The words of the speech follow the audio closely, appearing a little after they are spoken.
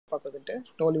பார்க்குதுட்டு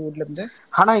டாலிவுட்ல இருந்து.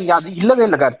 ஆனா இங்க அது இல்லவே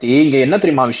இல்ல கார்த்தி. இங்க என்ன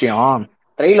தெரியுமா விஷயம்?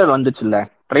 ட்ரெய்லர் வந்துச்சு இல்ல,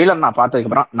 ட்ரெய்லர் நான் பார்த்ததுக்கு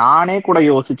அப்புறம் நானே கூட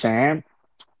யோசிச்சேன்.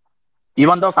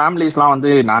 ஈவன் தான் ஃபேமிலிஸ் எல்லாம் வந்து,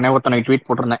 நானே ஒருத்தனை ட்வீட்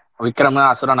போட்டிருந்தேன், விக்ரம்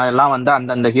அசுரனா எல்லாம் வந்து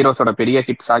அந்தந்த ஹீரோஸோட பெரிய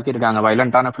ஹிட்ஸ் ஆக்கியிருக்காங்க,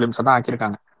 வயலண்டான பிலிம்ஸ் தான்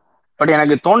ஆக்கியிருக்காங்க. பட்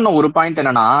எனக்கு தோணுன ஒரு பாயிண்ட்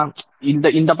என்னன்னா, இந்த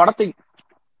இந்த படத்தை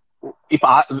இப்ப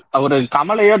ஒரு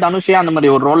கமலையோ தனுஷையோ அந்த மாதிரி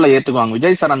ஒரு ரோல்ல ஏத்துக்குவாங்க,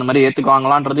 விஜய் சார் அந்த மாதிரி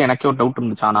ஏத்துக்குவாங்களான்றது எனக்கே ஒரு டவுட்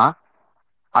இருந்துச்சு. ஆனா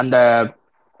அந்த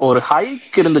ஒரு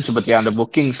ஹைக் இருந்துச்சு பத்தியா அந்த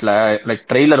புக்கிங்ஸ்ல, லைக்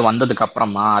ட்ரெய்லர் வந்ததுக்கு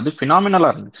அப்புறமா அது பினாமினலா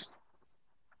இருந்துச்சு.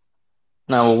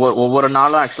 நான் ஒவ்வொரு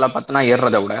நாளும் ஆக்சுவலா பத்தினா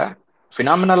ஏறுறதை விட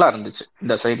பினாமினலா இருந்துச்சு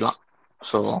இந்த சைட்லாம்.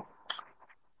 ஸோ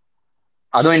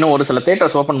அதுவும் இன்னும் ஒரு சில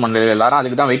தியேட்டர்ஸ் ஓப்பன் பண்ணல, எல்லாரும்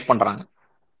அதுக்கு தான் வெயிட் பண்றாங்க.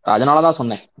 அதனாலதான்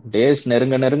சொன்னேன், டேஸ்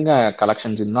நெருங்க நெருங்க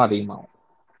கலெக்ஷன்ஸ் இன்னும் அதிகமாகும்.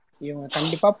 இவங்க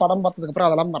கண்டிப்பா படம் பார்த்ததுக்கு அப்புறம்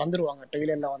அதெல்லாம் மறந்துடுவாங்க,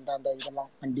 ட்ரெய்லர்ல வந்த அந்த இதெல்லாம்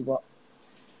கண்டிப்பா.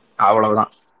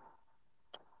 அவ்வளவுதான்.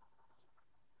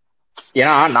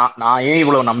 ஏன்னா நான் நான் ஏன்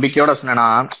இவ்வளவு நம்பிக்கையோட சொன்னேன்னா,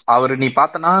 அவரு நீ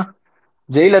பார்த்தனா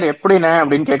ஜெயிலர் எப்படின்னு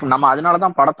அப்படின்னு கேட்கும், நம்ம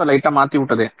அதனாலதான் படத்தை லைட்டா மாத்தி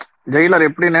விட்டது. ஜெயிலர்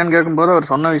எப்படின்னு கேட்கும்போது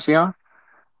அவர் சொன்ன விஷயம்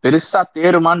பெருசா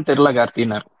தேருமான்னு தெரியல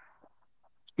கார்த்தினர்.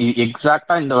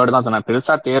 எக்ஸாக்டா இந்த வேர்டு தான் சொன்னார்,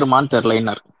 பெருசா தேருமான்னு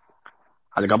தெரியலனர்.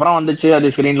 அதுக்கப்புறம் வந்துச்சு, அது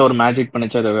ஸ்கிரீன்ல ஒரு மேஜிக்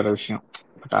பண்ணுச்சு, அது வேற விஷயம்.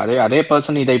 பட் அதே அதே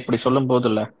பர்சன் இதை இப்படி சொல்லும் போது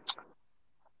இல்ல,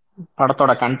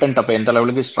 படத்தோட கண்டென்ட் அப்ப எந்த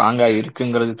லெவலுக்கு ஸ்ட்ராங்கா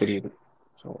இருக்குங்கிறது தெரியுது.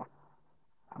 ஸோ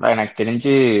அதான் எனக்கு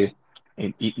தெரிஞ்சு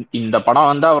இந்த படம்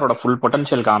வந்து அவரோட ஃபுல்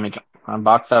பொட்டன்ஷியல் காமிக்கும்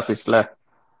பாக்ஸ் ஆபீஸ்ல.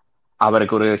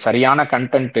 அவருக்கு ஒரு சரியான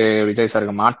கண்டென்ட் விஜய்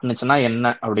சாருக்கு மாட்டுனுச்சுன்னா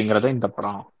என்ன அப்படிங்கறத இந்த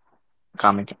படம்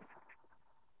காமிக்கும்.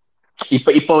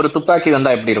 இப்ப இப்ப ஒரு துப்பாக்கி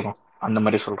வந்தா எப்படி இருக்கும் அந்த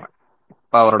மாதிரி சொல்றேன்.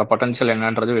 இப்ப அவரோட பொட்டன்ஷியல்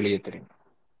என்னன்றது வெளியே தெரியும்.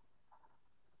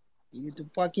 இது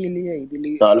துப்பாக்கி இல்லையே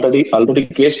இதுலயே. ஆல்ரெடி ஆல்ரெடி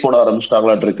கேஸ் போட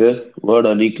ஆரம்பிச்சிட்டாங்களாட்டு இருக்கு,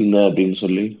 வேர்டை நீக்குங்க அப்படின்னு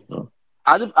சொல்லி.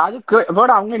 அதுக்கு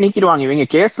வேர்டு அவங்களே நீக்கிடுவாங்க. இவங்க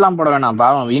கேஸ் எல்லாம் போட வேணாம்,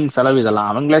 பாவம் வீண் செலவு, இதெல்லாம்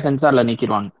அவங்களே சென்சார்ல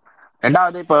நீக்கிடுவாங்க.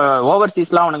 ரெண்டாவது இப்ப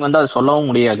ஓவர்சீஸ்லாம் அவனுக்கு வந்து அது சொல்லவும்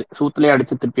முடியாது, சூத்துலயே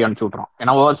அடிச்சு திருப்பி அனுப்பிச்சு விட்டுரும்.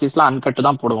 ஏன்னா ஓவர்சீஸ்லாம் அன்கட்டு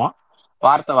தான் போடுவோம்,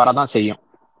 வார்த்தை வரதான் செய்யும்.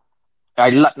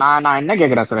 இல்ல நான் நான் என்ன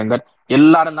கேக்குறேன் சுரேந்தர்,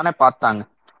 எல்லாரும் தானே பார்த்தாங்க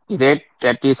இதே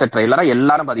டீசர் ட்ரெய்லரா?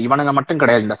 எல்லாரும் பார்த்து, இவனுங்க மட்டும்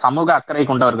கிடையாது, இந்த சமூக அக்கறை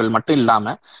கொண்டவர்கள் மட்டும்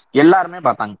இல்லாம எல்லாருமே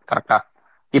பார்த்தாங்க கரெக்டா?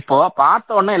 இப்போ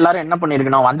பார்த்த உடனே எல்லாரும் என்ன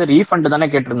பண்ணிருக்கணும், வந்து ரீஃபண்ட் தானே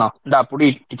கேட்டிருக்கணும், இந்த புடி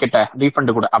டிக்கெட்டை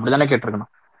ரீஃபண்ட் கூட அப்படிதானே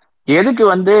கேட்டிருக்கணும். எதுக்கு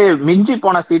வந்து மிஞ்சி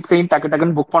போன சீட்ஸையும் டக்கு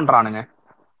டக்குன்னு புக் பண்றானுங்க?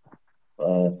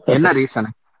 என்ன ரீசன்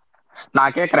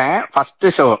நான் கேக்குறேன். ஃபர்ஸ்ட்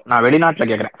ஷோ நான் வெளிநாட்டுல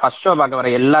கேக்குறேன், ஃபர்ஸ்ட் ஷோ பார்க்க வர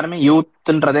எல்லாருமே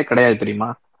யூத்ன்றதே கிடையாது தெரியுமா?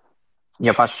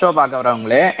 இங்க ஃபர்ஸ்ட் ஷோ பார்க்க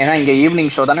வரவங்களே, ஏன்னா இங்க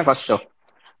ஈவினிங் ஷோ தானே ஃபர்ஸ்ட் ஷோ,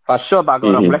 ஃபர்ஸ்ட் ஷோ பார்க்க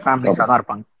ம்ஹும். வரவங்களே ஃபேமிலிஸா ஆமா. தான்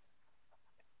இருப்பாங்க.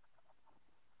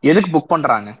 எதுக்கு புக்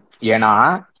பண்றாங்க? ஏன்னா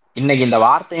இன்னைக்கு இந்த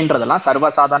வார்த்தைன்றதெல்லாம்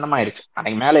சர்வசாதாரணமாயிருச்சு.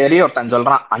 அன்னைக்கு மேல ஏறி ஒருத்தன்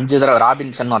சொல்றான் 5 தடவை,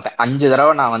 ராபின்சன் ஒருத்தன் 5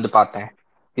 தடவை நான் வந்து பார்த்தேன்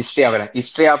history of violence,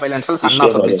 history of violence son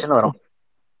of a விஷயம் அது. பிச்னு வரும்,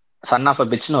 சன் ஆஃப் அ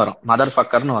பிச்னு வரும், மதர்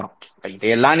ஃபக்கர்னு வரும்.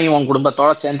 இதெல்லாம் நீ உன்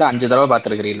குடும்பத்தோட சேர்ந்து 5 தடவை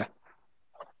பார்த்துருக்கிறீல்ல.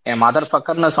 என் மதர்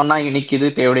ஃபக்கர்னு சொன்னா இனிக்குது,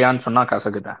 தேவடியான்னு சொன்னா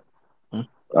கசக்குதா? ம்,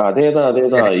 அதேதான்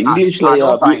அதேதான். சரி, இங்கிலீஷ்ல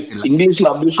அதுவும் பாயிண்ட் இல்ல.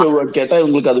 இங்கிலீஷ்ல அபியூசிவ் வேர்ட் கேட்டா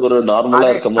இவங்களுக்கு அது ஒரு நார்மலா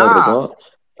அதே இருக்க மாதிரி இருக்கும்.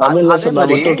 தமிழ்ல அதே சொன்னா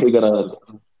மாதிரி மட்டும் ட்ரிகரா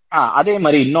இருக்கும். அதே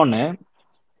மாதிரி இன்னொன்னு,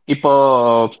 இப்போ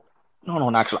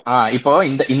ஆக்சுவலா இப்போ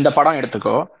இந்த இந்த படம்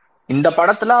எடுத்துக்கோ. இந்த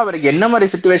படத்துல அவருக்கு என்ன மாதிரி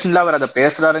சுச்சுவேஷன்ல அவர் அதை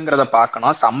பேசுறாருங்கிறத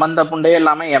பார்க்கணும். சம்பந்த புண்டே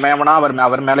இல்லாம எமயமனா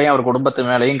அவர் மேலயும் அவர் குடும்பத்து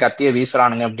மேலயும் கத்திய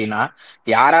வீசுறானுங்க அப்படின்னா,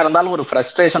 யாரா இருந்தாலும் ஒரு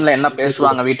ஃப்ரஸ்ட்ரேஷன்ல என்ன விஜய் ப்ரோ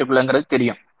பேசுவாங்க வீட்டுக்குள்ளங்கிறது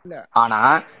தெரியும். இல்ல ஆனா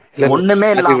இல்ல இல்ல ஒண்ணுமே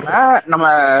கார்த்தி இல்லாம ப்ரோ நம்ம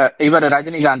இவர்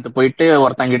ரஜினிகாந்த் போயிட்டு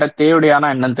ஒருத்தங்கிட்ட தேவடியானா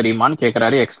என்னன்னு தெரியுமான்னு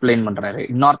கேக்குறாரு, எக்ஸ்பிளைன் பண்றாரு.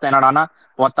 இன்னொருத்தன் என்னடானா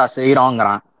ஒத்தா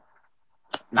செய்யறோங்கிறான்.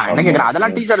 நான் என்ன ஆமா. கேக்குறேன்,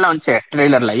 அதெல்லாம் டீசர்ல வந்துச்சு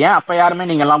ட்ரெய்லர்ல, ஏன் அப்ப யாருமே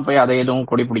நீங்க எல்லாம் போய் அதை எதுவும்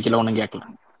கொடி பிடிக்கல ஒண்ணும் கேட்கல?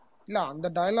 இல்ல அந்த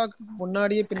டயலாக்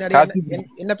முன்னாடியே பின்னாடியே என்ன கார்த்தி ப்ரோ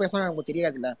என்ன பேசினா நமக்கு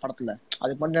தெரியாதுல்ல படத்துல.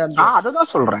 அது பண்ணி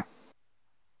அததான் சொல்றேன்.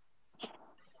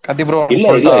 கார்த்தி ப்ரோ இல்ல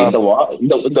இல்ல சொல்லிட்டா?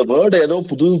 இந்த இந்த வேர்டு ஏதோ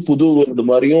புது புது வேர்டு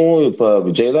மாதிரியும், இப்ப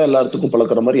விஜய் தான் எல்லாத்துக்கும்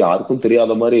பழக்கிற மாதிரி யாருக்கும்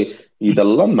தெரியாத மாதிரி,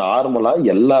 இதெல்லாம் நார்மலா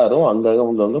எல்லாரும்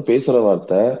அங்கங்க பேசுற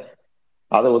வார்த்தை.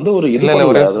 அதை வந்து ஒரு இது இல்ல இல்ல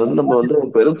பண்ணல, ஒரே அது வந்து நிமிஷம். நம்ம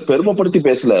வந்து பெருமைப்படுத்தி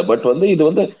பேசல. பட் வந்து இது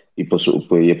வந்து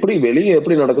இப்ப எப்படி வெளியே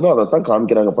எப்படி நடக்குதோ அதைத்தான்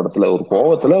காமிக்கிறாங்க படத்துல. ஒரு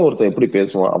கோவத்துல ஒருத்தன் எப்படி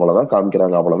பேசுவான் அவ்வளவுதான்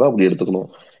காமிக்கிறாங்க, அவ்வளவுதான் அப்படி எடுத்துக்கணும்.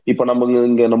 இப்ப நம்ம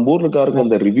இங்க நம்ம ஊர்ல இருக்க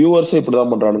இந்த ரிவ்யூவர்ஸே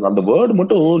இப்படிதான் பண்றானுங்க, அந்த வேர்டு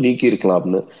மட்டும் நீக்கி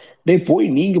இருக்கலாம்னு. டேய் போய்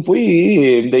நீங்க போய்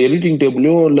இந்த எடிட்டிங்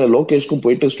டேபிளையும் இல்ல லோகேஷ்க்கும்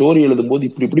போயிட்டு ஸ்டோரி எழுதும் போது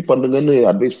இப்படி இப்படி பண்ணுங்கன்னு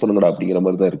அட்வைஸ் பண்ணுங்கடா அப்படிங்கிற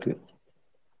மாதிரி தான் இருக்கு.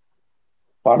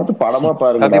 படத்தை படமா கார்த்தி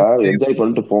பாருங்கடா, ப்ரோ என்ஜாய்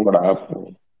பண்ணிட்டு போங்கடா.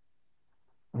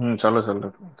 சொல்லு சொல்லு.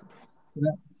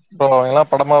 ப்ரோ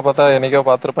அவங்கெல்லாம் படமா பார்த்தா என்னைக்கோ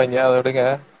பார்த்துருப்பாங்க, அதை விடுங்க.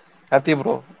 கார்த்தி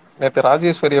ப்ரோ நேத்து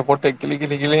ராஜேஸ்வரியை போட்டு கிளி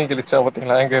கிளி கிளியும் கிழிச்சா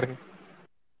பாத்தீங்களா எங்க இருக்கு?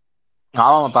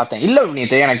 ஆமா பார்த்தேன். இல்ல நீ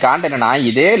எனக்கு காண்ட் என்னன்னா,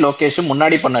 இதே லொகேஷன்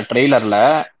முன்னாடி பண்ண ட்ரெய்லர்ல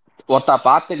ஒத்தா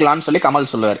பாத்துக்கலாம்னு சொல்லி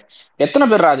கமல் சொல்லுவாரு. எத்தனை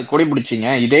பேர் அது கொடி பிடிச்சிங்க?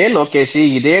 இதே லோகேஷ்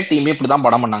இதே டீம் இப்படிதான்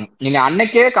படம் பண்ணாங்க. நீங்க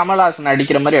அன்னைக்கே கமல்ஹாசன்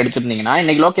அடிக்கிற மாதிரி அடிச்சிருந்தீங்கன்னா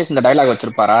இன்னைக்கு லோகேஷ் இந்த டைலாக்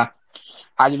வச்சிருப்பாரா?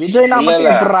 அது விஜய்னா இல்ல மட்டும்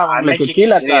இல்ல எப்படிடா அவங்களுக்கு அன்னைக்கு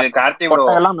கீழே இது கார்த்தி ப்ரோ,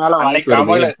 கொட்டையெல்லாம் மேல அன்னைக்கு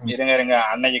வாய்க்கு வருது? கமல் இருங்க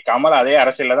அன்னைக்கு கமல் அதே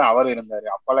அரசியல்ல தான் அவர் இருந்தாரு.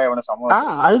 அப்பெல்லாம் இவனை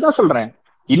சமூகப்படுத்தல. அதுதான் சொல்றேன்.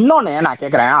 இன்னொன்னு நான்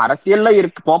கேக்குறேன், அரசியல்ல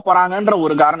போறாங்கன்ற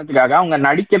ஒரு காரணத்துக்காக அவங்க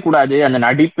நடிக்க கூடாது, அந்த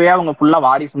நடிப்பே அவங்க ஃபுல்லா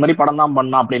வாரிசு மாதிரி படம் தான்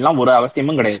பண்ணணும் அப்படின்லாம் ஒரு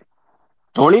அவசியமும் கிடையாது.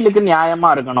 தொழிலுக்கு நியாயமா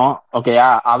இருக்கணும். ஓகேயா?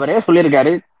 அவரே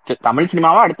சொல்லியிருக்காரு, தமிழ்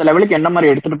சினிமாவை அடுத்த லெவலுக்கு என்ன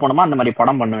மாதிரி எடுத்துட்டு போனோமோ அந்த மாதிரி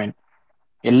படம் பண்ணுவேன்.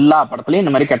 எல்லா படத்துலயும்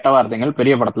இந்த மாதிரி கெட்ட வார்த்தைகள்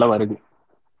பெரிய படத்துல வருது.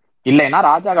 இல்லைன்னா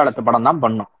ராஜா காலத்து படம் தான்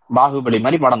பண்ணும், பாகுபலி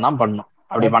மாதிரி படம் தான் பண்ணும்.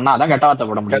 அப்படி பண்ணாதான் கெட்ட வார்த்தை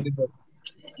போட முடியும். கண்டிப்பா.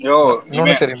 யோ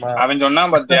இன்னொன்னு தெரியுமா, அவன் சொன்னா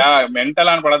பாத்தியா,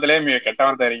 மென்டலான படத்திலே கெட்ட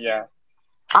வார்த்தை இருக்கீங்க.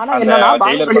 ஆனா அந்த என்னன்னா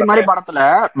ஜெயிலர்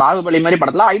பாகுபலி மாதிரி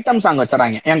படத்துல ஐட்டம் சாங்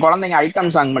வச்சுறாங்க. என் குழந்தைங்க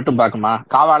ஐட்டம் சாங் மட்டும் பாக்குமா?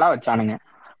 காவாலா வச்சானுங்க.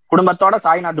 குடும்பத்தோட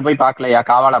சாய்நாத்து போய் பாக்கலையா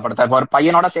காவாலா படத்தை? இப்ப ஒரு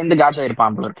பையனோட சேர்ந்து காஜா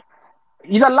இருப்பான் போல இருக்கு.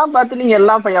 இதெல்லாம் பார்த்து நீங்க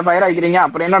எல்லாம் ஃபயர் ஆகிக்கிறீங்க.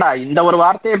 அப்புறம் என்னடா இந்த ஒரு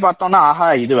வார்த்தையை பார்த்தோம்னா ஆஹா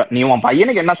இது நீ உன்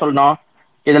பையனுக்கு என்ன சொல்லணும்?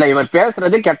 இதுல இவர்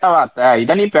பேசுறது கெட்ட வார்த்தை,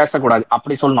 இதை நீ பேசக்கூடாது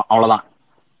அப்படி சொல்லணும், அவ்வளவுதான்.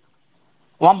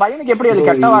 உன் பையனுக்கு எப்படி அது ப்ரோ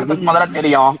கெட்ட இது வார்த்தைன்னு முதல்ல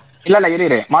தெரியும்? இல்ல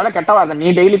இரு முதல்ல கெட்ட வார்த்தை நீ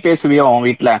டெய்லி பேசுவியோ உன்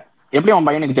வீட்டுல? எப்படி உன்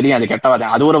பையனுக்கு தெரியும் அது கெட்ட வார்த்தை?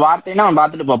 அது ஒரு வார்த்தைன்னு அவன்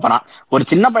பார்த்துட்டு போறான். ஒரு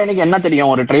சின்ன பையனுக்கு என்ன தெரியும்?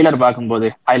 ஒரு ட்ரெய்லர் பார்க்கும்போது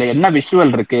அதுல என்ன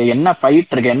விஷுவல் இருக்கு, என்ன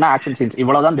ஃபைட் இருக்கு, என்ன ஆக்ஷன் சீன்ஸ்,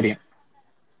 இவ்வளவுதான் தெரியும்.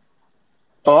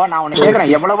 இப்போ நான் உனக்கு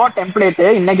கேக்குறேன், எவ்வளவோ டெம்ப்ளேட்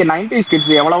இன்னைக்கு 90s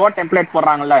கிட்ஸ் எவ்வளவோ டெம்ப்ளேட்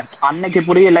போடுறாங்கல்ல, அன்னைக்கு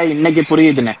புரியல இன்னைக்கு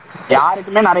புரியுதுன்னு.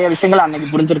 யாருக்குமே நிறைய விஷயங்கள் அன்னைக்கு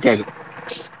புரிஞ்சிருக்காது,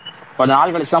 கொஞ்ச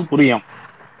நாள் கழிச்சு தான் புரியும்.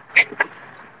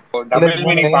 டபுள்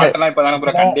மீனிங் பாட்டெல்லாம் இப்பதானே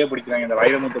ப்ரோ கண்டே பிடிக்கிறாங்க, இந்த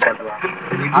வைரமுத்து பாட்டெல்லாம்.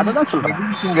 அததான் சொல்றேன்.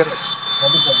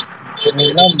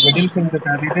 நீங்களாம் மிடில் ஃபிங்கர்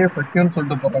காட்டிட்டு ஃபக்கியூன்னு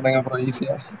சொல்லிட்டு போறானுங்க ப்ரோ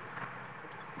ஈஸியா.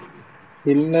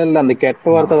 இல்ல அந்த கெட்ட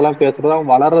வார்த்தை அதெல்லாம் பேசுறது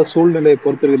அவன் வளர்ற சூழ்நிலையை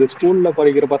பொறுத்து இருக்குது. ஸ்கூல்ல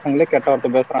படிக்கிற பசங்களே கெட்ட வார்த்தை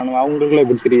பேசுறானுங்க, அவங்களுக்குள்ள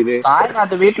எப்படி தெரியுது?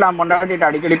 சாய்நாத் வீட்டுல அவன் கொண்டாடிட்டு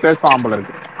அடிக்கடி பேசுவான் போல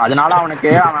இருக்கு. அதனால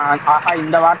அவனுக்கு அவன் ஆஹா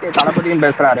இந்த வார்த்தையை தளபதியும்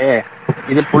பேசுறாரு,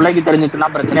 இது பிள்ளைக்கு தெரிஞ்சிச்சுன்னா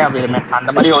பிரச்சனையா போயிருமே அந்த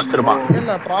மாதிரி யோசிச்சிருப்பான்.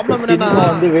 இல்ல ப்ராப்ளம் என்னன்னா சினிமா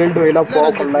வந்து வேர்ல்டு வைடா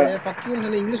போகல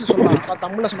இங்கிலீஷ் சொல்லலாம், ஆனா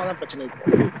தமிழ்ல சொன்னாதான் பிரச்சனை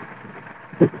இருக்கும்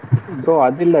ப்ரோ.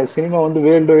 அது இல்ல, சினிமா வந்து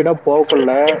வேர்ல்டு வைடா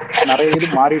போகல, நிறைய இது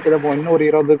மாறிட்டு தான் போகும். இன்னும் ஒரு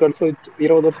 20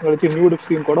 வருஷம் கழிச்சு நியூ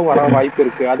சீன் கூட வர வாய்ப்பு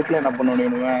இருக்கு. அதுக்குள்ள என்ன பண்ணணும்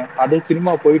இவனுங்க? அது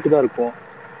சினிமா போயிட்டு தான் இருக்கும்,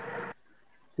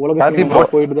 உலக சினிமா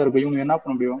போயிட்டு தான் இருக்கும். இவங்க என்ன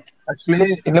பண்ண முடியும்? ஆக்சுவலி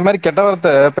இந்த மாதிரி கெட்ட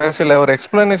வார்த்தை பேசல ஒரு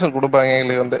எக்ஸ்பிளனேஷன் கொடுப்பாங்க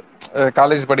எங்களுக்கு வந்து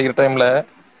காலேஜ் படிக்கிற டைம்ல.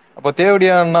 அப்போ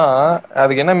தேவடியான்னா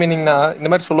அதுக்கு என்ன மீனிங்னா இந்த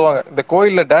மாதிரி சொல்லுவாங்க, இந்த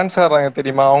கோயில்ல டான்ஸ் ஆடுறாங்க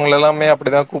தெரியுமா, அவங்க எல்லாமே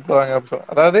அப்படிதான் கூப்பிடுவாங்க.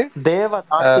 அதாவது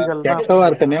கெட்ட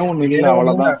வார்த்தைனே ஒண்ணு இல்ல,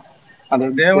 அவ்வளவுதான். அது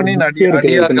தேவனின்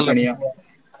அடியார்கள் தனியா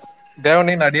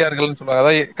தேவனின் அடியார்கள்னு சொல்லுவாங்க.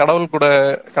 அதாவது கடவுள் கூட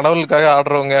கடவுளுக்காக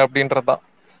ஆடுறவங்க அப்படின்றதுதான்,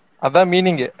 அதான்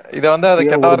மீனிங். இத வந்து அதை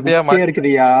கெட்ட வார்த்தையா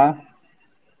இருக்குதுயா.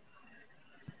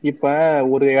 இப்ப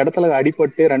ஒரு இடத்துல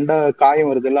அடிபட்டு ரெண்டா காயம்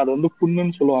வருது இல்ல, அது வந்து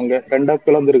புண்ணுன்னு சொல்லுவாங்க, ரெண்டா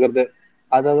பிளந்து இருக்கிறது.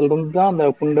 அதுல இருந்து தான் அந்த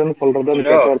புண்ணுன்னு சொல்றது, அந்த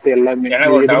கெட்ட வார்த்தை எல்லாமே.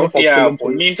 எனக்கு ஒரு டவுட்டியா,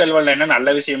 பொன்னியின் செல்வன்ல என்ன நல்ல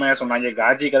விஷயமா சொன்னாங்க?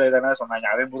 காஜி கதை தானே சொன்னாங்க.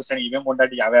 அவன் புருஷன் இவன்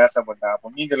கொண்டாட்டி அவன் ஆசைப்பட்டா.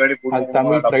 பொன்னியின்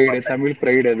செல்வன் தமிழ்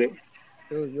பிரைடு அது.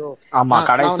 ஆமா,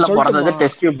 கடைசில பிறந்தது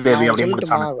டெஸ்ட் டியூப் பேபி அப்படின்னு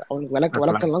சொல்லிட்டுமா, அவனுக்கு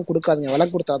விளக்கம் எல்லாம் கொடுக்காதீங்க.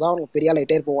 விளக்கம் கொடுத்தாதான் அவனுக்கு பெரிய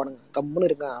ஆளாயிட்டே போவானுங்க. கம்முன்னு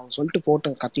இருங்க, அவன் சொல்லிட்டு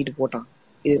போட்டான், கத்திட்டு போட்டான்.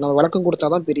 இது நம்ம விளக்கம்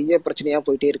கொடுத்தாதான் பெரிய பிரச்சனையா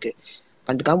போயிட்டே இருக்கு.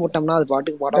 கண்டுக்காம போட்டோம்னா அது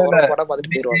பாட்டுக்கு படம்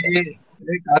பார்த்துட்டு போயிருவாங்க.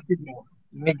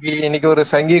 இன்னைக்கு ஒரு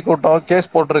சங்கி கூட்டம்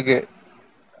கேஸ் போட்டிருக்கு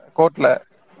கோர்ட்ல.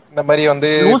 இந்த மாதிரி வந்து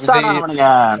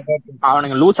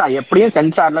அவனுங்க லூசா எப்படியும்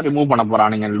சென்சார்ல ரிமூவ் பண்ண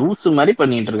போறானுங்க. லூசு மாதிரி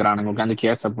பண்ணிட்டு இருக்கானுங்க உட்காந்து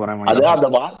கேஸ போறேன்.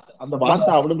 அந்த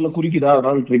வார்த்தை அவனுங்களை குறிக்குதா,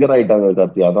 அதனால ட்ரிகர் ஆயிட்டாங்க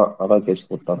கார்த்தி. அதான் கேஸ்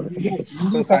போட்டாங்க.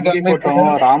 சங்கி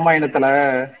கூட்டம் ராமாயணத்துல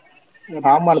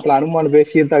அனுமான்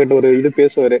பேசி ஒரு இது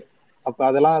பேசுவாரு. அப்ப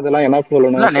அதெல்லாம் என்ன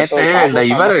சொல்லணும்? நேத்து இந்த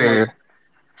இவர்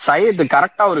சையத்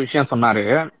கரெக்டா ஒரு விஷயம் சொன்னாரு.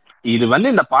 இது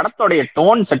வந்து இந்த படத்தோடைய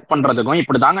டோன் செட் பண்றதுக்கும்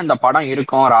இப்படிதாங்க இந்த படம்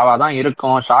இருக்கும், ராவாதான்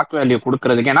இருக்கும், ஷாக் வேல்யூ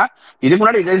கொடுக்கறதுக்கு. ஏன்னா இதுக்கு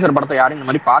முன்னாடி விஜய் சார் படத்தை யாரும் இந்த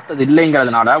மாதிரி பார்த்தது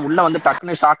இல்லைங்கிறதுனால உள்ள வந்து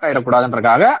டக்குனு ஷாக்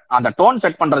ஆயிடக்கூடாதுன்றக்காக அந்த டோன்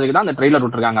செட் பண்றதுக்கு தான் அந்த ட்ரெய்லர்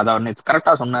விட்டுருக்காங்க. அதை அவர்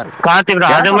கரெக்டா சொன்னாரு.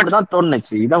 தான்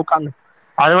தோணுச்சு இதை உட்காந்து.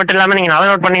 அது மட்டும் இல்லாம நீங்க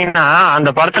நல்லா நோட் பண்ணீங்கன்னா அந்த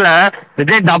படத்துல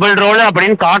விஜய் டபுள் ரோல்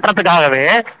அப்படின்னு காட்டுறதுக்காகவே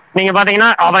நீங்க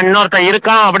பாத்தீங்கன்னா அவன் இன்னொருத்த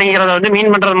இருக்கான் அப்படிங்கறத வந்து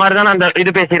மீன் பண்றது மாதிரி தானே அந்த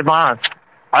இது பேசியிருப்பான்.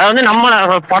 அதை வந்து நம்ம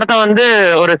படத்தை வந்து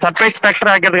ஒரு சர்ப்ரைஸ் ஃபேக்டர்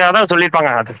ஆக்கிறதுக்காக தான்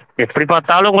சொல்லியிருப்பாங்க. அது எப்படி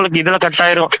பார்த்தாலும் உங்களுக்கு இதுல கட்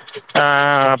ஆயிரும்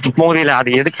மூவில.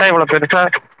 அது எதுக்கா இவ்வளவு பெருசா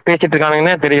பேசிட்டு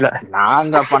இருக்கானுங்கன்னே தெரியல.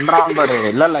 நாங்க பண்றோம் பாரு.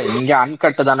 இல்ல இங்க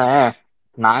அன்கட்டு தானே,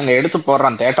 நாங்க எடுத்து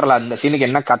போடுறோம் தியேட்டர்ல. அந்த சீனுக்கு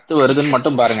என்ன கத்து வருதுன்னு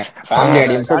மட்டும் பாருங்க. ஃபேமிலி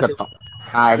ஆடியன்ஸே கட்டும்.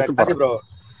 நான் எடுத்து போறேன்.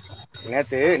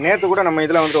 நேத்து கூட நம்ம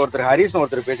இதுல வந்து ஒருத்தர் ஹரிஸ்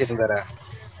ஒருத்தர் பேசிட்டு இருந்தாரு.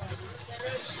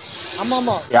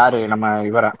 யாரு? நம்ம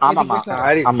இவர?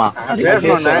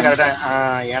 பேசணும் கரெக்டா.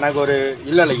 எனக்கு ஒரு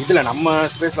இல்ல இதுல நம்ம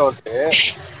ஸ்பேஸ்ல ஒருத்தர்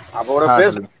அப்போ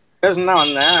பேசணும் தான்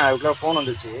வந்தேன். அதுக்குள்ள போன்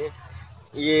வந்துச்சு.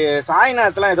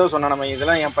 சாய்நாத்லாம் ஏதோ சொன்னா, நம்ம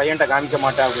இதெல்லாம் என் பையன்கிட்ட காமிக்க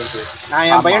மாட்டேன் அப்படின்ட்டு. நான்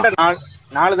என் பையன்கிட்ட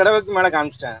 4 தடவைக்கு மேல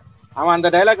காமிச்சிட்டேன். அவன் அந்த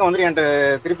டைலாக் வந்து என்கிட்ட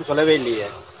திருப்பி சொல்லவே இல்லையே.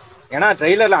 ஏன்னா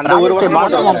ட்ரெய்லர்ல அந்த ஒரு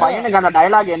வருஷம் பையனுக்கு அந்த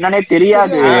டயலாக் என்னன்னே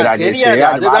தெரியாது.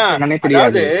 அதுதான்,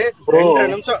 அதாவது 2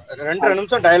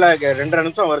 நிமிஷம் டைலாக், 2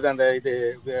 நிமிஷம் வருது அந்த இது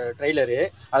ட்ரெய்லரு.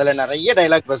 அதுல நிறைய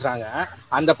டைலாக் பேசுறாங்க.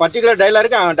 அந்த பர்டிகுலர்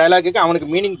டைலாக்கு அவனுக்கு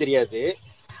மீனிங் தெரியாது.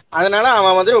 அதனால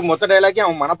அவன் வந்து மொத்த டைலாக்கையும்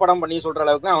அவன் மனப்படம் பண்ணி சொல்ற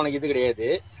அளவுக்கு அவனுக்கு இது கிடையாது.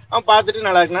 அவன் பார்த்துட்டு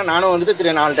நல்லா இருக்குன்னா நானும்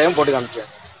வந்துட்டு 4 டைம் போட்டு காமிச்சேன்.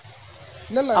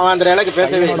 அவன் அந்த டைலாக்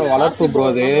பேசவே இல்லை. வளர்ப்பு ப்ரோ,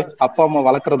 அது அப்பா அம்மா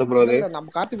வளர்க்கறது ப்ரோ. அது நம்ம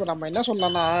கார்த்திக் நம்ம என்ன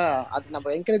சொல்லலாம்னா, அது நம்ம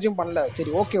என்கரேஜும் பண்ணல.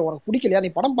 சரி ஓகே, உனக்கு பிடிக்கலையா, நீ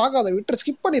படம் பார்க்காத, விட்டு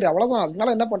ஸ்கிப் பண்ணிடு, அவ்வளவுதான்.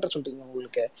 அதனால என்ன பண்ற சொல்றீங்க?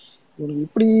 உங்களுக்கு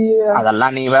இப்படி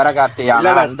அதெல்லாம் நீ வேற கார்த்தியா,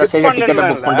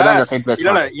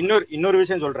 இன்னொரு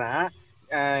விஷயம் சொல்றேன்.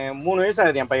 3 வயசு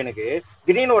ஆகுது என் பையனுக்கு.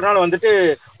 திடீர்னு ஒரு நாள் வந்துட்டு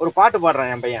ஒரு பாட்டு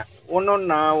பாடுறான் என் பையன்.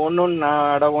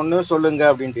 ஒன்னு சொல்லுங்க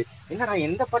அப்படின்ட்டு. என்னடா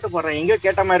எந்த பாட்டு பாடுறேன், எங்கேயோ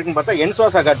கேட்ட மாதிரி இருக்குன்னு பார்த்தா என்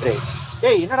சுவாசா காற்று.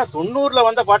 என்னடா 90ல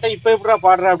வந்த பாட்டை இப்ப எப்படா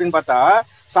பாடுற அப்படின்னு பார்த்தா,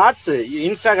 shorts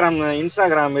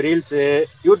Instagram reels,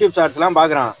 YouTube shorts எல்லாம்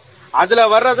பாக்குறான். அதுல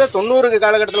வர்றத 90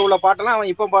 காலகட்டத்தில் உள்ள பாட்டெல்லாம்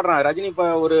அவன் இப்ப பாடுறான்.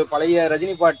 ஒரு பழைய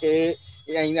ரஜினி பாட்டு.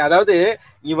 அதாவது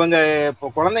இவங்க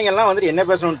குழந்தைங்க எல்லாம் வந்துட்டு என்ன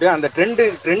பேசணும்ட்டு அந்த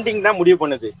ட்ரெண்டிங் தான் முடிவு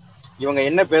பண்ணுது. இவங்க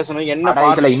என்ன பேசணும், என்ன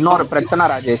பாடல. இன்னொரு பிரச்சனை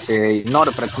ராஜேஷ்,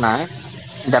 இன்னொரு பிரச்சனை.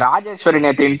 இந்த ராஜேஸ்வரி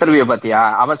நேற்று இன்டர்வியூ பாத்தியா?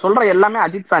 அவ சொல்ற எல்லாமே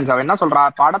அஜித் ஃபேன்ஸ். அவ என்ன சொல்றா,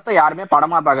 படத்தை யாருமே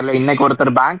படமா பாக்கல. இன்னைக்கு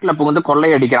ஒருத்தர் பேங்க்ல புகுந்து கொள்ளை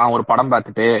அடிக்கிறான் ஒரு படம்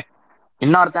பார்த்துட்டு,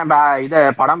 இன்னொருத்தன் இத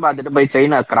படம் பார்த்துட்டு போய்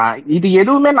செயின் இருக்கிறான். இது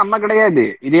எதுவுமே நம்ம கிடையாது,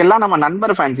 இது எல்லாம் நம்ம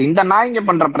நண்பர் ஃபேன்ஸ். இந்த நாய்ங்க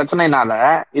பண்ற பிரச்சனைனால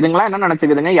இதுங்கெல்லாம் என்ன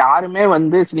நினைச்சுக்குதுங்க, யாருமே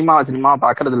வந்து சினிமாவை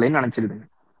பாக்குறது இல்லைன்னு நினைச்சுக்குதுங்க.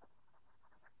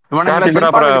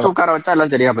 இவனை உட்கார வச்சா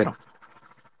எல்லாம் சரியா போயிடும்.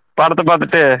 படத்தை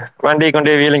பார்த்துட்டு வண்டியை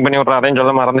கொண்டு வீலிங் பண்ணி விட்றான், அதையும்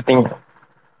சொல்ல மறந்துட்டீங்க.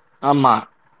 ஆமா,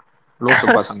 லூசு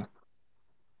பசங்க.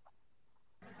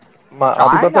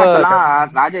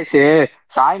 ராஜேஷ்,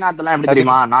 சாய்நாத் எல்லாம் எப்படி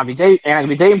தெரியுமா, நான்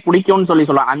எனக்கு விஜய் பிடிக்கும்னு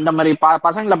சொல்லுவேன். அந்த மாதிரி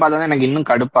பசங்களை பார்த்தா எனக்கு இன்னும்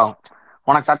கடுப்பாகும்.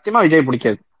 உனக்கு சத்தியமா விஜய்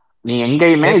பிடிக்காது. நீ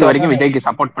எங்கேயுமே இது வரைக்கும் விஜய்க்கு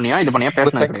சப்போர்ட் பண்ணியோ இது பண்ணியோ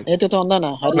பேசினது.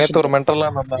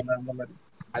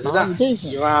 அதுதான்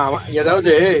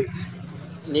ஏதாவது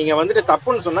நீங்க வந்துட்டு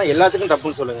தப்புன்னு சொன்னா எல்லாத்துக்கும்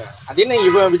தப்புன்னு சொல்லுங்க. அது என்ன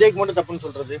இவன் விஜய்க்கு மட்டும் தப்புன்னு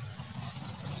சொல்றது?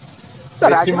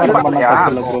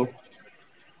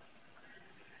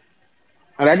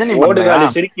 ரஜினி ஓடுகாலி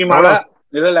சிரிக்குமாக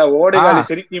இல்ல ஓடுகாலி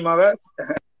சிரிக்குமாக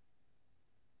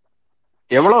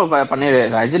எவ்வளவு பண்ணிரு.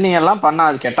 ரஜினி எல்லாம் பண்ணா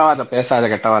அது கெட்ட வார்த்தை பேசாத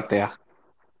கெட்ட வார்த்தையா?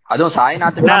 அதுவும்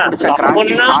சாய்நாத்துக்கு பிடிச்ச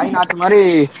கிராக்கி,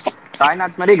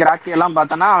 சாய்நாத் மாதிரி கிராக்கி எல்லாம்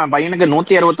பார்த்தனா அவன் பையனுக்கு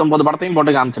 169 படத்தையும்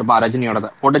போட்டு காமிச்சிருப்பான். ரஜினியோட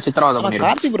போட்டு சித்திரவதை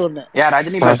பண்ணிருப்பான். ஏன்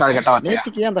ரஜினி பேசாத கெட்ட வார்த்தை?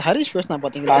 நேத்துக்கு அந்த ஹரிஷ் பேசினா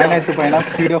பாத்தீங்களா? சாய்நாத் பையனா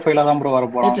வீடியோ ஃபைல தான் ப்ரோ வர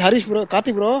போறான். Harish bro,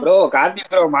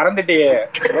 Karthik bro மறந்துட்டியே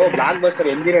bro. Black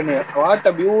Bastar engine, what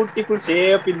a beautiful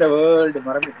shape in the world.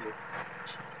 மறந்துட்டியே?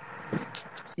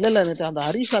 இல்ல நேற்று அந்த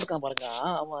ஹரிஷா இருக்கான் பாருங்க,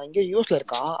 அவன் இங்கே யூஎஸ்ல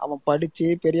இருக்கான். அவன் படிச்சு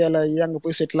பெரிய ஆளாகி அங்க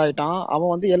போய் செட்டில் ஆயிட்டான்.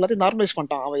 அவன் வந்து எல்லாத்தையும் நார்மலைஸ்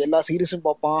பண்ணிட்டான். அவன் எல்லா சீரீஸும்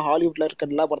பார்ப்பான், ஹாலிவுட்ல இருக்க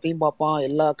எல்லா படத்தையும் பார்ப்பான்,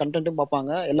 எல்லா கண்டென்ட்டும்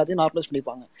பார்ப்பாங்க, எல்லாத்தையும் நார்மலைஸ்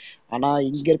பண்ணிப்பாங்க. ஆனா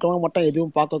இங்க இருக்கிறவங்க மட்டும்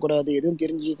எதுவும் பார்க்க கூடாது, எதுவும்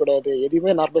தெரிஞ்சுக்க கூடாது,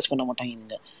 எதுவுமே நார்மலைஸ் பண்ண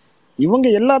மாட்டாங்க. இவங்க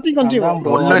எல்லாத்தையும்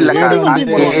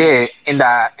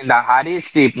இந்த ஹரிஷ்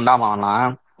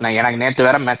எனக்கு நேற்று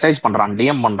வேற மெசேஜ் பண்றான்,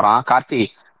 டிஎம் பண்றான், கார்த்தி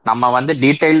நம்ம வந்து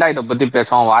டீடைல்டா இதை பத்தி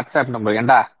பேசுவோம், வாட்ஸ்அப் நம்பர்.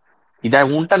 ஏண்டா இதை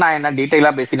உன்ட்ட நான் என்ன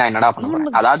டீடைலா பேசி நான் என்னடா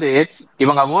பண்ணுவேன்? அதாவது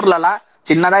இவங்க ஊர்ல எல்லாம்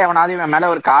சின்னதா எவனாவது இவன் மேல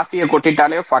ஒரு காஃபியை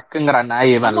கொட்டிட்டாலே ஃபக்குங்கிற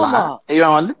நாய் இவன்லாம்.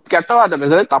 இவன் வந்து கெட்ட வார்த்தை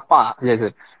பேசுறது தப்பா?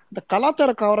 இந்த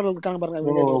கலாச்சார கவரல் இருக்காங்க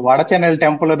பாருங்க, வட சென்னை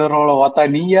டெம்பிள் பார்த்தா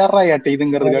நீ யாரா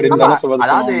இதுங்கிறது.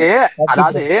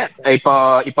 அதாவது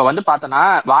இப்ப வந்து பார்த்தனா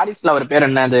வாரிசுல ஒரு பேர்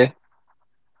என்னது,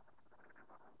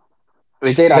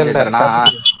 விஜய் ராஜேந்திரனா?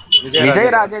 விஜய்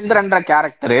ராஜேந்திரன்ற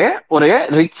கேரக்டர் ஒரு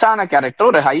ரிச்சான கேரக்டர்,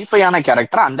 ஒரு ஹைஃபையான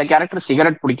கேரக்டர். அந்த கேரக்டர்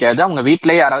சிகரெட் பிடிக்காது, அவங்க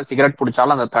வீட்லயே யாராவது சிகரெட்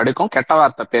பிடிச்சாலும் அதை தடுக்கும், கெட்ட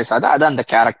வார்த்தை பேசாது, அது அந்த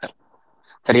கேரக்டர்.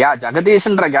 சரியா?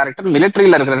 ஜெகதீஷ்ன்ற கேரக்டர்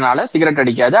மிலிட்டரியில இருக்கிறதுனால சிகரெட்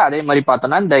அடிக்காது, அதே மாதிரி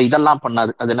பார்த்தோன்னா இந்த இதெல்லாம்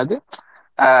பண்ணாது, அது என்னது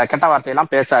கெட்ட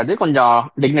வார்த்தையெல்லாம் பேசாது, கொஞ்சம்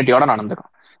டிக்னிட்டியோட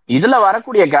நடந்துக்கும். இதுல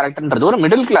வரக்கூடிய கேரக்டர்ன்றது ஒரு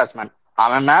மிடில் கிளாஸ் மேன்.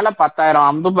 அவன் மேல 10,000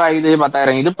 அம்பு பாயுது,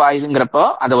 10,000 இது பாயுதுங்கிறப்போ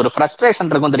அது ஒரு ஃப்ரஸ்ட்ரேஷன்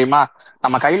இருக்கும் தெரியுமா?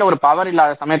 நம்ம கையில ஒரு பவர்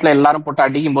இல்லாத சமயத்துல எல்லாரும் போட்டு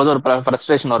அடிக்கும் போது ஒரு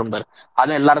ஃப்ரஸ்ட்ரேஷன் வரும் பாரு,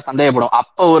 அது எல்லாரும் சந்தேகப்படும்.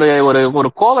 அப்போ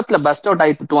ஒரு கோவத்துல பஸ்ட் அவுட்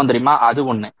ஆகி திட்டுவோம் தெரியுமா? அது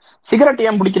ஒண்ணு. சிகரெட்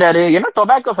ஏன் பிடிக்கிறாரு? ஏன்னா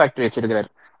டொபாக்கோ ஃபேக்டரி வச்சிருக்காரு.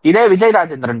 இதே விஜய்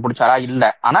ராஜேந்திரன் பிடிச்சாரா? இல்ல.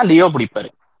 ஆனா லியோ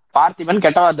பிடிப்பாரு. பார்த்திபன்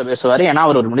கெட்ட வார்த்தை பேசுவாரு, ஏன்னா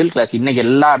அவர் ஒரு மிடில் கிளாஸ். இன்னைக்கு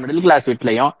எல்லா மிடில் கிளாஸ்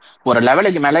வீட்லயும் ஒரு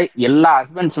லெவலுக்கு மேல எல்லா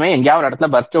ஹஸ்பண்ட்ஸுமே எங்கேயாவது ஒரு இடத்துல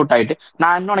பஸ்ட் அவுட் ஆயிட்டு.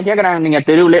 நான் இன்னொன்னு கேக்குறேன், நீங்க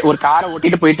தெருவுல ஒரு காரை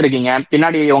ஓட்டிட்டு போயிட்டு இருக்கீங்க,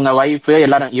 பின்னாடி உங்க ஒய்ஃப்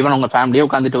எல்லாரும் ஈவன் உங்க ஃபேமிலியே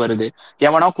உட்காந்துட்டு வருது,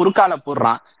 எவனோ குறுக்கால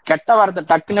போடுறான், கெட்ட வார்த்தை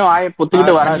டக்குன்னு வாயை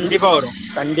பொத்துக்கிட்டு வராது. கண்டிப்பா வரும்,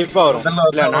 கண்டிப்பா வரும்.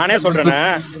 இல்ல நானே சொல்றேன்,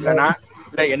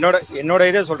 இல்ல என்னோட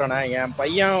இதே சொல்றேன்னா, என்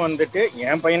பையன் வந்துட்டு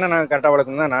என் பையனை நான் கரெக்டா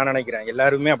வளர்க்கணும் தான் நான் நினைக்கிறேன்.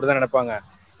 எல்லாருமே அப்படிதான் நினைப்பாங்க.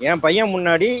 என் பையன்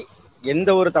முன்னாடி எந்த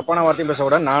ஒரு தப்பான வார்த்தையும் பேச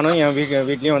விட நானும் என்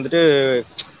வீட்லயும் வந்துட்டு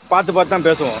பார்த்து பார்த்து தான்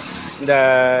பேசுவோம். இந்த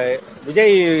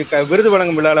விஜய் விருது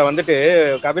வழங்கும் விழால வந்துட்டு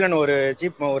கபிலன் ஒரு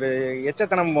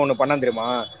எச்சத்தனம் ஒன்று பண்ணான் தெரியுமா,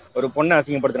 ஒரு பொண்ணை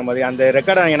அசிங்கப்படுத்துற மாதிரி. அந்த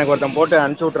ரெக்கார்டை எனக்கு ஒருத்தன் போட்டு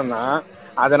அனுப்பிச்சு விட்டுருந்தான்.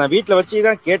 அதை நான் வீட்டில் வச்சு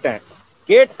தான்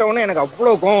கேட்டவொன்னே எனக்கு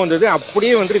அவ்வளோ கோவம் வந்தது.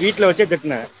 அப்படியே வந்துட்டு வீட்டில் வச்சே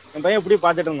திட்டினேன். என் பையன் இப்படி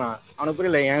பார்த்துட்டு இருந்தான். அவனுக்கு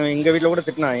புரியல. எங்கள் வீட்டில் கூட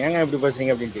திட்டினான், ஏங்க இப்படி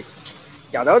பேசுறீங்க அப்படின்ட்டு.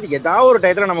 அதாவது ஏதாவது ஒரு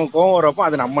டயத்தில் நமக்கு கோவம் வரப்போ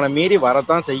அது நம்மளை மீறி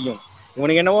வரத்தான் செய்யும்.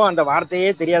 இவனுக்கு என்னவோ அந்த வார்த்தையே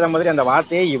தெரியாத மாதிரி, அந்த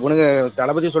வார்த்தையே இவனுக்கு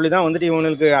தளபதி சொல்லி தான் வந்துட்டு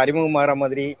இவனுக்கு அறிமுகமாகிற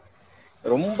மாதிரி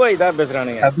ரொம்ப இதா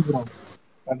பேசுறானுங்க.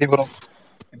 கண்டிப்பா.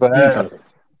 இப்ப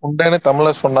உண்டேன்னு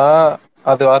தமிழ்ல சொன்னா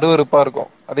அது அருவருப்பா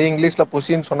இருக்கும், அதே இங்கிலீஷ்ல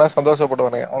புஷின்னு சொன்னா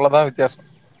சந்தோஷப்படுவானுங்க. அவ்வளவுதான் வித்தியாசம்.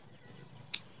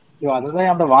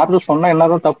 அதுதான் அந்த வார்த்தை சொன்னா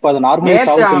என்னதான் தப்பு, அது நார்மலி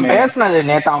நேத்து அவன் சாவுக்குமே.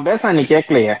 பேசினது நீ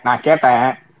கேட்கலையே. நான் கேட்டேன்,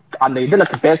 அந்த இதுல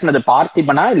பேசினது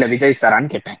பார்த்திபனா இல்ல விஜய்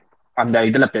சாரான்னு கேட்டேன். அந்த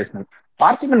இதுல பேசினது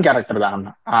பார்த்திபன் கேரக்டர் தான்.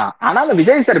 ஆனாலும்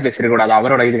விஜய் சார் பேசிருக்க கூடாது.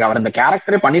 அவரோட இதுக்கு அவர் அந்த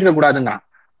கேரக்டரே பண்ணிருக்க கூடாதுங்க.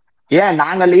 ஏன்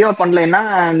நாங்க லியோ பண்ணலைன்னா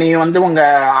நீ உங்க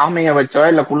ஆமைய வச்சோ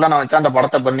இல்ல குள்ளனை வச்சோ அந்த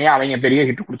படத்தை பண்ணி அவங்க பெரிய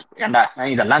ஹிட் குடிச்சு, ஏன்டா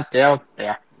இதெல்லாம்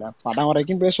தேவையா? படம்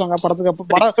வரைக்கும் பேசுவாங்க, படத்துக்கு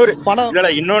அப்புறம் படம்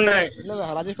இல்ல இன்னொன்னு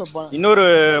இல்ல ராஜேஷ்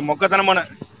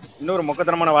இன்னொரு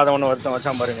மொக்கத்தனமான வாதம் ஒண்ணு ஒருத்தன்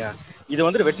வச்சான் பாருங்க. இது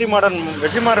வந்துட்டு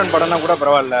வெற்றிமாறன் படம்னா கூட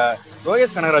பரவாயில்ல,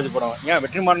 ரோகேஷ் கனகராஜ் படம் ஏன்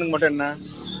வெற்றிமாறனுக்கு மட்டும் என்ன,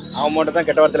 அவன் மட்டும் தான்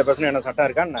கெட்ட வார்த்தையில பேசணும் என்ன சட்டம்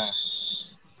இருக்கா என்ன?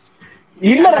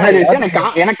 இல்ல ராஜேஷ்,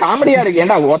 எனக்கு காமெடியா இருக்கு.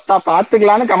 ஏன்டா ஒத்தா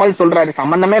பாத்துக்கலான்னு கமல் சொல்றாரு,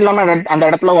 சம்பந்தமே இல்லாம அந்த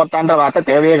இடத்துல ஒத்தான்ற வார்த்தை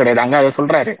தேவையே கிடையாது. அங்க அதை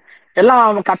சொல்றாரு.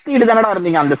 எல்லாம் கத்திட்டு தானடா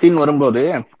இருந்தீங்க அந்த சீன் வரும்போது.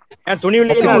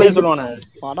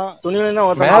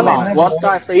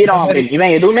 ஒத்தா செய்யறோம் அப்படின்னு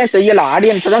இவன் எதுவுமே செய்யல,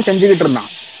 ஆடியன்ஸ் தான் செஞ்சுக்கிட்டு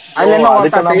இருந்தான். அதுல என்ன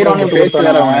ஒத்தா செய்யறோம்னு பேச்சு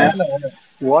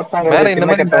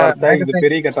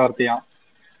பெரிய கெட்ட வார்த்தையா?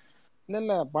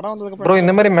 இல்ல படம் வந்ததுக்கு ப்ரோ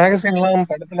இந்த மாதிரி மேகசின்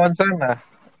எல்லாம் படத்துல வந்துட்டா என்ன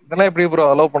இதெல்லாம் எப்படி ப்ரோ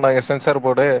அலோவ் பண்ணாங்க? சென்சார்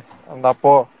போர்டு அந்த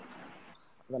அப்போ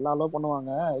அதெல்லாம் அலோவ்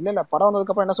பண்ணுவாங்க. இல்ல படம்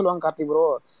வந்ததுக்கு அப்புறம் என்ன சொல்லுவாங்க, கார்த்தி ப்ரோ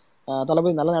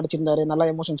தளபதி நல்லா நடிச்சிருந்தாரு, நல்லா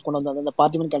எமோஷன்ஸ் கொண்டு வந்தாரு, இந்த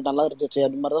பார்த்திபன் கேரக்டர் நல்லா இருந்துச்சு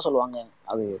அப்படி மாதிரி தான் சொல்லுவாங்க.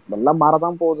 அது எல்லாம்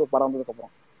மாறதான் போகுது படம் வந்ததுக்கு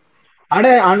அப்புறம்.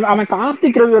 அவன்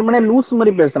கார்த்திக் ரவிவர்மனே லூஸ்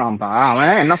மாதிரி பேசுறான்ப்பா.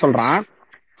 அவன் என்ன சொல்றான்,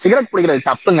 சிகரெட் பிடிக்கிறது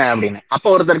தப்புங்க அப்படின்னு. அப்ப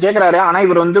ஒருத்தர் கேக்குறாரு, ஆனா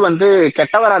இவர் வந்து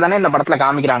கெட்டவரா தானே இந்த படத்துல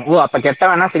காமிக்கிறாங்க. ஓ அப்ப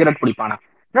கெட்டவனா சிகரெட் பிடிப்பானா?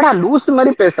 என்னடா லூஸ்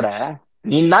மாதிரி பேசுற,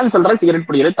 நீ தான் சொல்ற சிகரெட்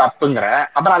பிடிக்கிறது தப்புங்கிற,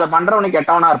 அப்புறம் அதை பண்றவனுக்கு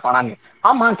கெட்டவனா இருப்பானாங்க.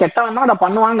 ஆமா கெட்டவன் தான் அதை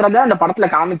பண்ணுவாங்கிறத அந்த படத்துல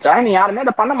காமிச்சா நீ யாருமே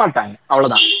அதை பண்ண மாட்டாங்க,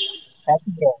 அவ்வளவுதான்.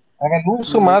 அவன்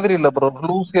லூஸ் மாதிரி இல்ல ப்ரோ,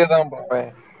 லூஸே தான் ப்ரோ.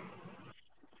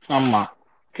 ஆமா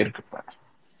இருக்கு.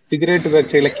 சிகரெட்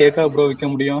ஃபேக்டரியில கேக்கா ப்ரோ விற்க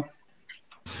முடியும்?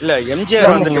 இல்ல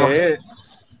எம்ஜிஆர் வந்துட்டு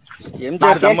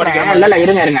இல்ல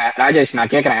இருங்க ராஜேஷ்,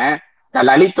 நான் கேக்குறேன்.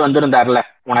 லலித் வந்திருந்தாருல,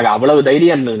 உனக்கு அவ்வளவு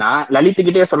தைரியம் இருந்ததுன்னா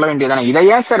லலித்துக்கிட்டே சொல்ல வேண்டியதானே, இதை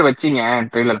ஏன் சார் வச்சீங்க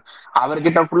ட்ரெய்லர்?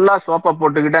 அவர்கிட்ட ஃபுல்லா சோப்பை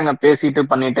போட்டுக்கிட்டு அங்க பேசிட்டு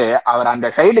பண்ணிட்டு அவர் அந்த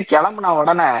சைடு கிளம்புன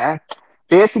உடனே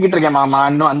பேசிக்கிட்டு இருக்கேன் மாமா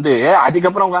இன்னும்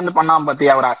அதுக்கப்புறம் உட்காந்து பண்ணாம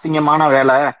பாத்தியா அவர் அசிங்கமான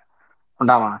வேலை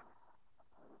உண்டாமா?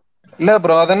 இல்ல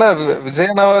ப்ரோ, அதென்ன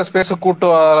விஜயனாவ ஸ்பேஸ் கூட்டு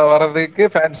வர்றதுக்கு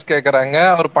ஃபேன்ஸ் கேக்குறாங்க,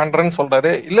 அவர் பண்றேன்னு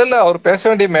சொல்றாரு. இல்ல அவர் பேச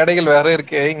வேண்டிய மேடைகள் வேற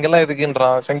இருக்கு, இங்கெல்லாம்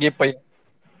எதுக்குன்றான் சங்கீப் பை.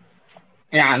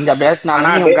 அங்க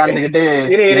பேசினாலும் உட்கார்ந்துகிட்டு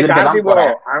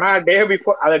ஆனா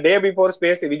டே பிஃபோர்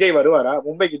ஸ்பேஸ் விஜய் வருவாரா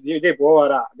மும்பைக்கு? விஜய்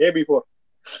போவாரா டே பிஃபோர்?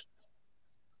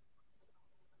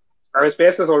 அவன்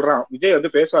ஸ்பேஸ் சொல்றான், விஜய்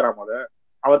வந்து பேசுவாரா?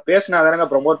 அவர் பேசினாதானங்க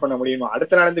ப்ரொமோட் பண்ண முடியுமா?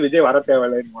 அடுத்த நாள் இருந்து விஜய் வர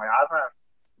தேவையில்லைமா? யாருன்னா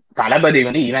தளபதி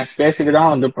இவன் ஸ்பேஸுக்கு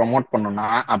தான் ப்ரொமோட் பண்ணணும்னா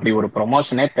அப்படி ஒரு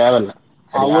ப்ரொமோஷனே தேவையில்லை.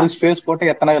 அவர் ஸ்பேஸ் போட்டு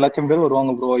எத்தனை லட்சம் பேர்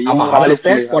வருவாங்க ப்ரோ. அவர்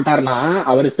ஸ்பேஸ்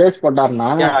போட்டாருன்னா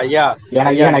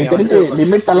எனக்கு தெரிஞ்சு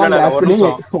லிமிட் எல்லாம்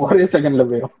ஒரே செகண்ட்ல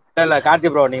போயிடும். இல்ல கார்த்தி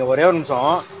ப்ரோ, நீங்க ஒரே ஒரு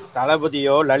நிமிஷம்.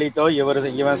 தளபதியோ லலிதோ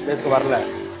இவன் ஸ்பேஸ்க்கு வரல.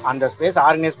 அந்த ஸ்பேஸ்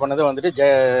ஆர்கனைஸ் பண்ணது வந்துட்டு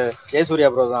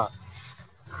ஜெயசூர்யா ப்ரோ தான்.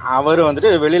 அவரு வந்துட்டு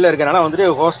வெளியில இருக்கனால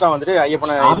ஹோஸ்டா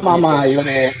ஐயப்பன. ஆமா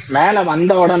இவரு மேல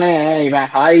வந்த உடனே இவன்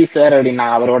ஹாய் சார் அப்படின்னா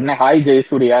அவர் உடனே ஹாய்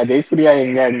ஜெயசூர்யா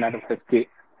எங்க அப்படின்னாரு ஃபர்ஸ்ட்.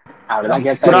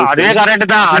 அதுவே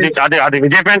கரெக்ட் தான். அது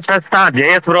விஜய் பேன் ஸ்பேஸ் தான்.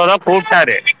 ஜேஎஸ் ப்ரோ தான்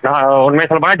கூப்பிட்டாரு. உண்மை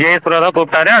சொல்ல போனா ஜேஎஸ் ப்ரோ தான்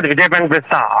கூப்பிட்டாரு. அது விஜய் பேன்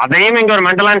ஸ்பேஸ் தான். அதையும் இங்க ஒரு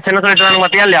மென்டலான என்ன சொல்லிட்டு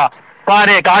பாத்தியா இல்லையா?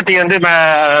 பாரு கார்த்தி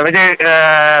விஜய்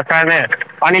ஃபேனு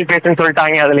அனில் பேசுன்னு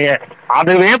சொல்லிட்டாங்க. அதுலயே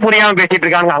அதுவே புரியாம பேசிட்டு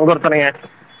இருக்காங்க அங்க ஒருத்தனுங்க.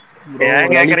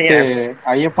 கேக்குறீங்க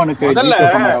ஐயப்பனுக்கு இல்ல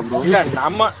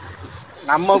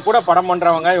நம்ம கூட படம்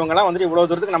பண்றவங்க இவங்க எல்லாம் இவ்வளவு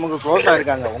தூரத்துக்கு நமக்கு க்ளோஸா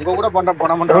இருக்காங்க. உங்க கூட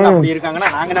படம் பண்றவங்க அப்படி இருக்காங்கன்னா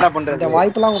நாங்க என்னடா பண்றது?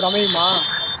 வாய்ப்பெல்லாம் உங்களுக்கு அமையுமா?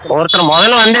 ஒருத்தர்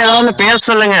முதல்ல ஏதாவது பேச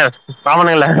சொல்லுங்க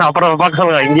அவனுங்கள, அப்புறம் பார்க்க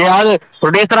சொல்லுங்க. இங்கேயாவது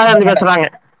ப்ரொடியூசரா இருந்து பேசுறாங்க,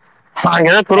 அங்க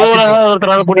ஏதாவது குருவராக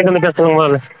ஒருத்தராக கூட்டிட்டு வந்து பேசுங்க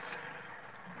முதல்ல.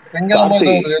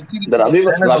 கார்த்தி, ஒரு வெப் இந்த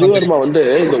சீரிஸ் ரவிவர்மா வந்து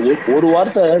இந்த ஒரு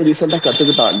வார்த்தை ரீசெண்டா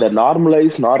கத்துக்கிட்டான், இந்த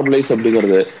நார்மலைஸ்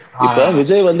அப்படிங்கிறது. இப்ப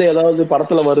விஜய் வந்து ஏதாவது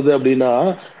படத்துல வருது அப்படின்னா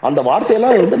அந்த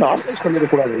வார்த்தையெல்லாம் வந்து நார்மலைஸ்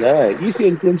பண்ணிடக்கூடாதுங்க, ஈஸி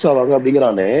இன்ஃபுளுன்ஸ் ஆவாங்க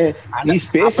அப்படிங்கிறானே. நீ அப்ப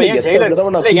ஸ்பேஸ்ல ஏன் எத்தனை ஜெயிலர் தடவை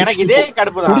நான் இல்ல, எனக்கு இதே குடிச்சிட்டு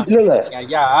கடுப்பு தான் இல்ல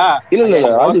ஐயா. இல்ல இல்ல ஐயா இல்ல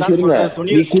நீங்க ராஜேஷ் ஒருத்தான்னு இருங்க. சொல்றது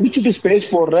துணி. நீ குடிச்சிட்டு ஸ்பேஸ்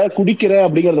போடுற குடிக்கிற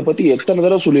அப்படிங்கறத பத்தி எத்தனை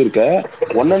தடவை சொல்லியிருக்க?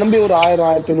 உன்னை நம்பி ஒரு 1000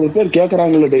 1500 பேர்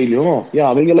கேக்குறாங்கல்ல டெய்லியும், ஏன்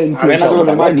அவங்க எல்லாம் அவன் இன்ஃபுளுன்ஸ் என்ன ஆக சொல்ல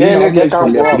தெரியுமா, மாட்டாங்களா? நீ கேளு நார்மலைஸ் கேட்காம போ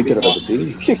பண்ணலையா குடிக்கிறத அப்படின்றான். பத்தி?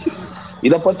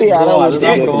 இத பத்தி ப்ரோ யாராவது ஒருத்தர்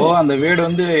அதுதான் ப்ரோ, கேட்கணும். அந்த வேர்டு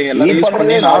வந்து நீ எல்லாரும் யூஸ் பண்ணி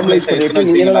பண்றதே நார்மலைஸ் நார்மலைஸ் ஆயிடுச்சுன்னு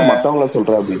பண்ணிட்டு நீ என்னடா வச்சுங்களேன். மத்தவங்கள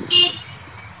சொல்ற அப்படின்னு.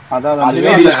 அதாவது அந்த அதுவே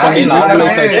வேர்டு இல்ல, யூஸ் பண்ணி எல்லாருமே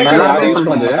நார்மலைஸ் ஆயிடுச்சுன்னா எல்லாருமே யாரும் யூஸ் பண்ண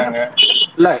சொல்றது மாட்டாங்க.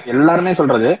 இல்ல, எல்லாருமே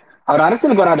சொல்றது அவர்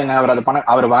அரசியலுக்கு வராதுங்க. அவர் அது பண்ண,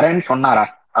 அவர் வரேன்னு சொன்னாரா?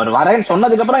 அவர் வரேன்னு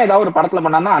சொன்னதுக்கு அப்புறம் ஏதாவது ஒரு படத்துல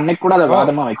பண்ணாருன்னா அன்னைக்கு கூட அதை ஓ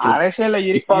வாதமா வைக்கல. அரசியல்ல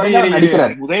இப்ப வரைக்கும் அவர்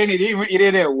நடிக்கிறாரு.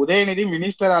 உதயநிதி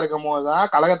மினிஸ்டரா இருக்கும் போதுதான்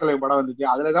கழகத்துல படம் வந்துச்சு.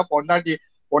 அதுலதான்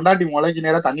பொண்டாட்டி முளைக்கு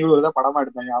நேரம் தண்ணி விழுவதா படமா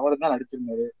எடுத்தாங்க. அவரு தான்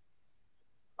நடிச்சிருந்தாரு.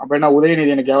 அப்ப என்ன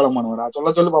உதயநிதி எனக்கு கேவலமானவரா?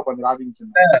 சொல்லு பாப்பா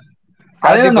ராபின்சன்.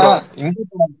 அதேதான்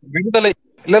விடுதலை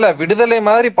விடுதலை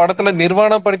மாதிரி படத்துல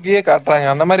நிர்வாணப்படுத்தியே காட்டுறாங்க.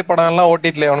 அந்த மாதிரி படம் எல்லாம்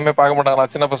ஓடிடில எவனுமே பார்க்க மாட்டாங்களா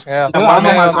சின்ன பசங்க? அந்த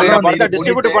படத்தை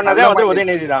டிஸ்ட்ரிபியூட் பண்ணதே வந்து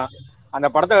உதயநிதி தான். அந்த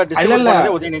படத்தை டிஸ்ட்ரிபியூட்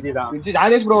பண்ணதே உதயநிதி தான்.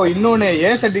 ராஜேஷ் ப்ரோ, இன்னொன்னு ஏ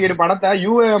சர்டிபிகேட் படத்தை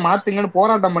யூஏ மாத்துங்கன்னு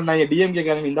போராட்டம் பண்ணாங்க டிஎம்கே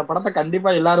காரங்க. இந்த படத்தை கண்டிப்பா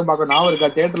எல்லாரும் பார்க்க. ஞாபகம் இருக்கா?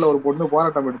 தியேட்டர்ல ஒரு பொண்ணு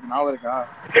போராட்டம் எடுத்து ஞாபகம் இருக்கா?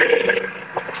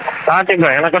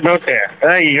 எனக்கு டவுட்,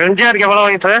 எம்ஜிஆருக்கு எவ்வளவு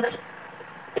வயசு?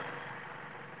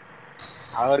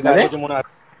 அவருக்கு 63.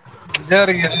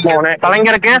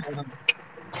 கலைஞருக்கு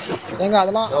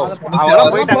என்னதான்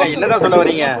சொல்ல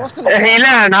வரீங்க? இல்ல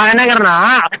நான் என்னங்கிறேன்னா,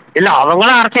 இல்ல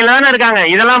அவங்களும் அரசியல் தானே இருக்காங்க.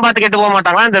 இதெல்லாம் பார்த்து கேட்டு போக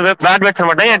மாட்டாங்களா? இந்த பேட் பேட்ஸ்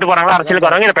மட்டும் கேட்டு போறாங்களா? அரசியலுக்கு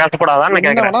வரவங்க இதை பேசக்கூடாதான்னு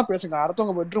கேட்கறேன். பேசுங்க,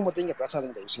 அடுத்தவங்க பெட்ரூம் பத்தி இங்க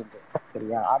பேசாதீங்க விஷயத்தை,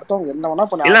 சரியா? அடுத்தவங்க என்ன வேணா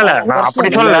இல்ல நான் அப்படி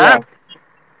சொல்ல.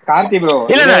 கார்த்தி ப்ரோ,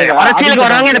 இல்ல அரசியலுக்கு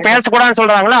வரவங்க இதை பேசக்கூடாதுன்னு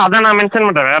சொல்றாங்களா? அதை நான் மென்ஷன்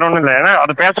பண்றேன், வேற ஒண்ணும் இல்ல. ஏன்னா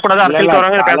அது பேசக்கூடாது, அரசியலுக்கு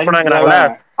வரவங்க இதை பேசக்கூடாதுங்கிறாங்களா?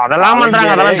 அதெல்லாம்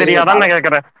பண்றாங்க, அதெல்லாம் தெரியாதான்னு நான்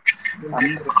கேட்கறேன்.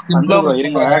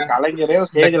 இருங்க, கலைஞரே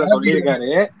ஸ்டேஜ்ல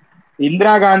சொல்லியிருக்காரு,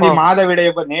 இந்திரா காந்தி மாதவிடைய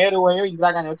நேருவையும் இந்திரா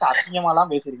காந்தி வச்சு அசிங்கமா எல்லாம்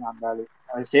பேசிருக்காங்க. அந்த ஆளு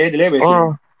ஸ்டேஜ்லயே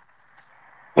பேசிருக்காங்க.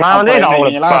 நான் வந்து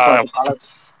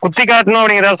குத்தி காட்டணும்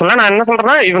அப்படிங்கிறத சொல்ல. நான் என்ன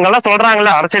சொல்றேன்னா, இவங்க எல்லாம்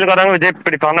சொல்றாங்கல்ல அரசியலுக்கு வரவங்க விஜய்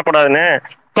இப்படி பண்ணக்கூடாதுன்னு.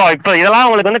 சோ இப்ப இதெல்லாம்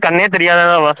அவங்களுக்கு வந்து கண்ணே தெரியாத,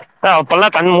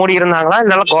 அப்பெல்லாம் கண் மூடி இருந்தாங்களா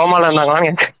இல்ல கோமால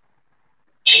இருந்தாங்களான்னு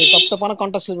தப்பான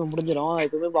கான்டெக்ட்ல முடிஞ்சிரும்.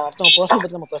 இப்பவே அடுத்தவங்க பர்சனல்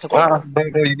பத்தி நம்ம பேசக்கூடாது.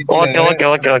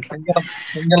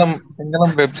 செங்கலம்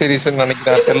வெப் சீரிஸ்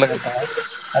நினைக்கிறேன், தெரியல.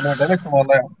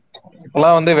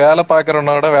 இப்பெல்லாம் வந்து வேலை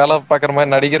பாக்குறவனோட வேலை பாக்குற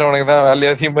மாதிரி நடிக்கிறவனுக்கு தான் வேலை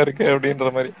அதிகமா இருக்கு அப்படின்ற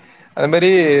மாதிரி. அது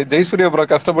மாதிரி ஜெயசூர்யா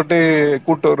அப்புறம் கஷ்டப்பட்டு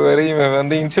கூட்டு வருவாரு, இவன்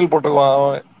வந்து இன்சியல் போட்டுக்குவான்.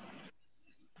 அவன்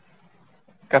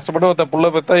கஷ்டப்பட்டு ஒருத்த புள்ள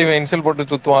பெத்தா இவன் இன்சியல் போட்டு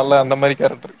சுத்துவான்ல, அந்த மாதிரி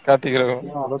கேரக்டர் கார்த்திகேயன்.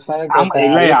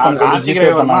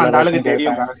 அந்த ஆளுக்கு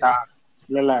தெரியும் கரெக்டா.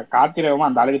 இல்ல கார்த்திகேயன்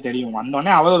அந்த ஆளுக்கு தெரியும்.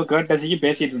 வந்தோடனே அவர் ஒரு கேர்டசிக்கு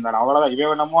பேசிட்டு இருந்தாரு, அவ்வளவுதான்.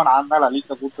 இவன் என்னமோ நான் தான்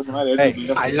லலிதா கூப்பிட்டு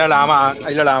இல்ல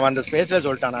அவன் அந்த ஸ்பேஸ்ல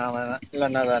சொல்லிட்டானா? அவன் இல்ல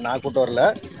நான் கூட்டு வரல,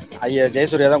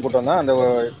 ஜெயசூர்யா தான் கூட்டு வந்தான். அந்த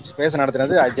ஸ்பேஸ்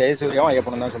நடத்தினது ஜெயசூர்யாவும்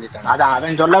ஐயப்பனும் தான் சொல்லிட்டாங்க. அத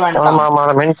அவன் சொல்ல வேண்டாம்,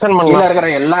 இருக்கிற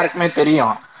எல்லாருக்குமே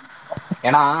தெரியும்.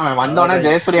 ஏன்னா அவன் வந்தோடனே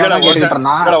ஜெயசூர்யா கேட்டுக்கிட்டு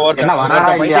இருந்தான், என்ன வராரா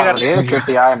இல்லையா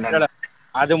கேட்டியா என்ன.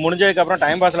 அது முடிஞ்சதுக்கு அப்புறம்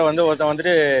டைம் பாஸ்ல வந்து ஒருத்தன்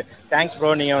வந்துட்டு தேங்க்ஸ்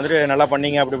ப்ரோ, நீங்க வந்துட்டு நல்லா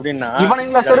பண்ணீங்க அப்படி இப்படின்னா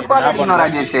இவனுங்கள செருப்பால அடிக்கணும்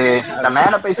ராஜேஷ்.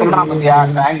 மேல போய் சொல்றான் பாத்தியா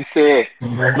தேங்க்ஸ்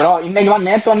ப்ரோ. இன்னைக்கு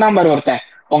நேத்து வந்தான் பாரு ஒருத்தன்,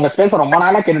 உங்க ஸ்பேஸ் ரொம்ப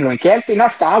நாளா கேட்டுருவேன், கேட்டீங்கன்னா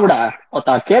ஸ்டாப்டா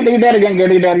ஒருத்தா கேட்டுக்கிட்டே இருக்கேன்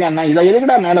இதை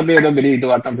எதுக்கிட்டா மேல போய் ஏதோ பெரிய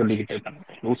இது வாட்டம் சொல்லிக்கிட்டு இருக்கேன்.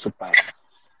 லூசுப்பா,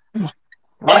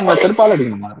 இவனுங்கள செருப்பால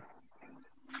அடிக்கணும்.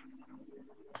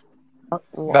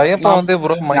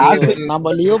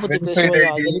 நம்ம லியோ பத்தி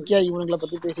பேசுவோம், எதுக்கே இவனுங்களை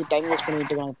பத்தி பேசி டைம் வேஸ்ட்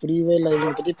பண்ணிட்டு இருக்காங்க. புரியவே இல்ல,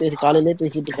 இவங்க பத்தி பேசி காலையிலே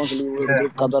பேசிட்டு இருக்கோம் சொல்லி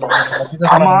கதறோம்.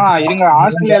 ஆமா இருங்க,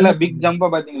 ஆஸ்திரேலியால பிக் ஜம்ப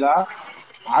பாத்தீங்களா?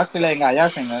 ஆஸ்திரேலியா எங்க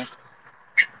அயாசங்க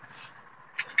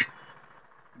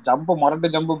ஜம்ப்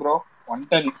மரட்டு ஜம்ப் ப்ரோ,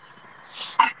 110.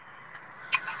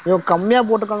 கம்மியா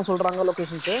போட்டுருக்காங்க சொல்றாங்க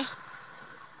லொகேஷன்ஸ்.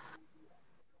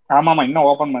 ஆமா இன்னும்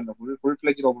ஓபன் பண்ணல, ஃபுல்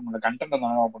ஃபிளெஜ்ட் ஓபன் பண்ணல, கண்டென்ட்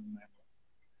தான் ஓபன் பண்ணேன்.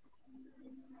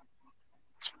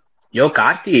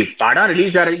 கார்த்தி படம்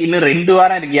ரிலீஸ் ஆகிறதுக்கு இன்னும் 2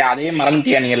 வாரம் இருக்கியா, அதே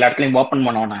மறந்துட்டியா நீ எல்லா இடத்துலயும் ஓபன்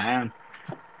பண்ணோன்னு?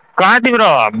 கார்த்தி ப்ரோ,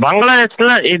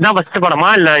 பங்களாதேஷ்ல இதுதான் ஃபர்ஸ்ட் படமா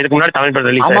இல்ல இதுக்கு முன்னாடி தமிழ் படம்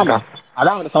ரிலீஸ் ஆயிருக்கா?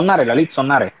 அதான் அவர் சொன்னாரு, லலித்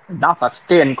சொன்னாரு, இதுதான்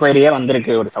ஃபர்ஸ்ட் என்கொயரியே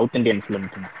வந்திருக்கு ஒரு சவுத் இந்தியன் ஃபிலிம்.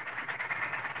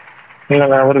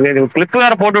 இல்ல ஒரு கிளிப்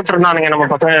வேற போட்டுட்டு இருந்தானுங்க நம்ம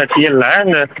பசங்க டிஎல்ல,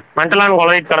 இந்த மென்டலான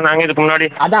கொலைட் கடந்தாங்க இதுக்கு முன்னாடி.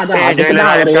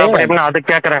 அது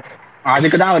கேக்குறேன்,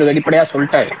 அதுக்குதான் அவர் வெளிப்படையா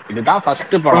சொல்லிட்டாரு இதுதான்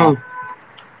ஃபர்ஸ்ட் படம்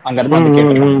அங்க இருந்து வந்து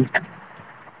கேக்குறாங்க.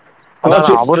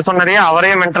 அவரு சொன்னதே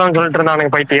அவரே மென்டல் சொல்லிட்டு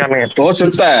இருந்தானுங்க பைத்தியானுங்க.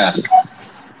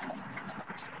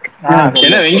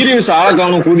 என்ன வெங்கிரி ஆளை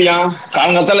காணும் கூதியா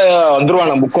காலங்கத்தால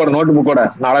வந்துருவான் புக்கோட நோட்டு புக்கோட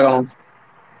நாளை காணும்.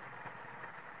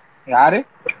 யாரு?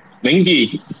 வெங்கி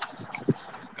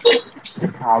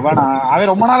அவனா அவன்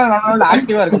ரொம்ப நாள்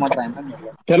ஆக்டிவா இருக்க மாட்டான், என்னன்னு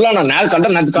தெரியல. நான் நேத்து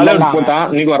இல்ல காலையில இல்ல போட்டான்,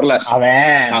 இன்னைக்கு வரல.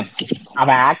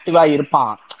 அவன் ஆக்டிவா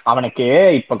இருப்பான். அவனுக்கு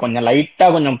இப்ப கொஞ்சம் லைட்டா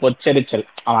கொஞ்சம் பொச்செரிச்சல்.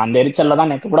 அவன் அந்த எரிச்சல்ல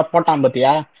தான் நேற்று கூட போட்டான்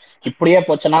பாத்தியா. இப்படியே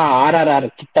போச்சுன்னா RRR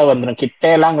கிட்ட வந்துடும். கிட்ட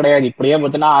எல்லாம் கிடையாது, இப்படியே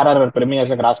போச்சுன்னா RRR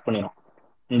பிரீமியர்ஸை கிராஸ் பண்ணிடும்.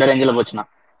 இந்த ரேஞ்சில போச்சுன்னா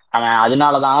அவன்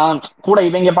அதனாலதான் கூட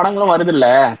இவங்க படங்களும் வருது இல்ல,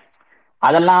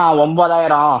 அதெல்லாம்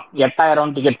 9,000 8,000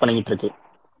 டிக்கெட் பண்ணிக்கிட்டு இருக்கு.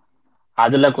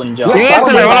 அதுல கொஞ்சம்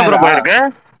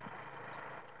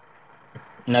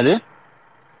என்னது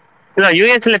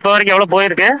யூஎஸ்ல இப்ப வரைக்கும் எவ்வளவு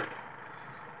போயிருக்கு?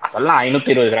 அதெல்லாம்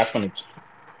 520 கிராஸ் பண்ணிச்சு.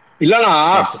 இல்லனா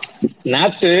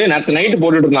நேத்து நைட்டு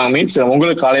போட்டுட்டு இருந்தாங்க மீன்ஸ்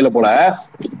உங்களுக்கு காலையில போல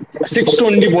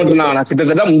 620 போட்டிருந்தாங்க.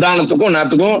 கிட்டத்தட்ட முந்தானத்துக்கும்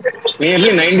நேரத்துக்கும்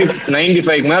நியர்லி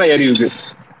 95 மேல ஏறி இருக்கு.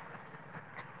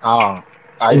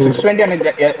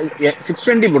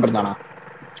 620 போட்டிருந்தானா?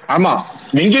 ஆமா,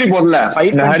 வெங்கிரி போடல,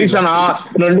 இந்த ஹரிசனா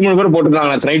 2-3 பேர்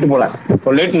போட்டிருந்தாங்க நைட்டு போல,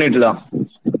 லேட் நைட் தான்.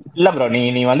 இல்ல ப்ரோ,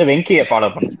 நீ வந்து வெங்கியை ஃபாலோ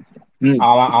பண்ணு.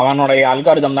 அவனுடைய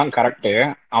அல்காரிதம் தான் கரெக்ட்,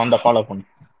 அவன் தான் ஃபாலோ பண்ணு.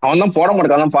 அவன் தான் போட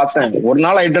மாட்டான், பார்த்தேன். ஒரு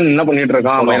நாள் ஐட்டம் என்ன பண்ணிட்டு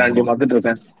இருக்கான், மயிலாண்டி பார்த்துட்டு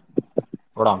இருக்கேன்.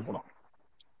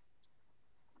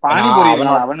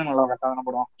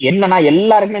 என்னன்னா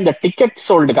எல்லாருக்குமே இந்த டிக்கெட்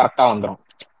சோல்டு கரெக்டா வந்துடும்.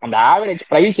 அந்த ஆவரேஜ்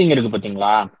பிரைசிங் இருக்கு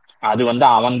பாத்தீங்களா, அது வந்து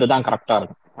அவன்தான் கரெக்டா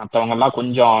இருக்கும். மற்றவங்க எல்லாம்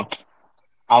கொஞ்சம்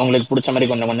அவங்களுக்கு பிடிச்ச மாதிரி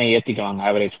கொஞ்சம் கொஞ்சம் ஏத்திக்குவாங்க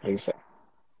ஆவரேஜ் பிரைஸ்.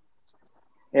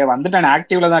 வந்துட்டேன்,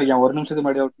 ஆக்டிவ்ல தான் இருக்கேன். ஒரு நிமிஷத்துக்கு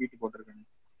முன்னாடி ஒரு ட்வீட் போட்டிருக்கேன்.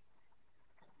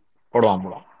 போடுவான்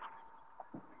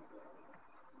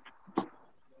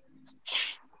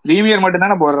பிரீமியர் மட்டும்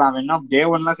தானே போடுறான், இன்னும் டே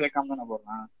 1 சேர்க்காம தானே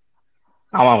போடுறான்.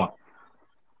 ஆமா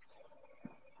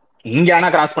இங்க ஆனா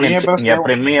கிராஸ் பண்ணிருச்சு. இங்க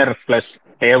பிரீமியர் பிளஸ்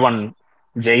டே 1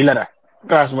 ஜெயிலரை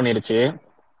கிராஸ் பண்ணிருச்சு.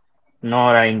 இன்னும்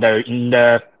இந்த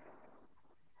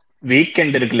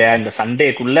வீக்கெண்ட் இருக்குல்ல, இந்த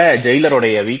சண்டேக்குள்ள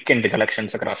ஜெயிலருடைய வீக்கெண்ட்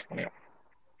கலெக்ஷன்ஸ் கிராஸ் பண்ணிடும்.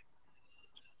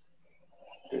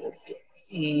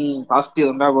 பாசிட்டிவ்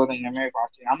வந்தா போதும், இனிமே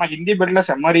பாசிட்டிவ். ஆமா, ஹிந்தி பெட்ல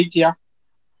செம்ம ரீச்சியா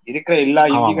இருக்கிற எல்லா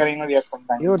ஹிந்திக்காரங்களும் ரியாக்ட்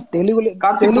பண்றாங்க.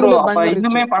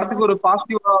 இன்னுமே படத்துக்கு ஒரு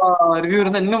பாசிட்டிவ் ரிவ்யூ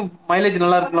இருந்தா இன்னும் மைலேஜ்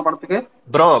நல்லா இருக்குல்ல படத்துக்கு.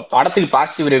 ப்ரோ படத்துக்கு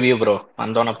பாசிட்டிவ் ரிவ்யூ ப்ரோ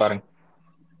வந்தோன்னு பாருங்க.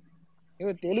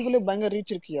 தெலுங்குல பயங்கர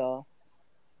ரீச் இருக்கியா?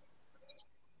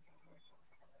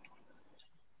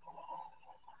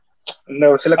 இந்த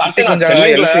ஒரு சில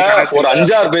ஒரு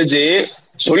 5-6 பேஜ்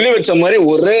சொல்லி வச்ச மாதிரி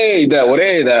ஒரே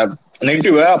இத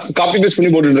நெகட்டிவ் காப்பி பேஸ்ட் பண்ணி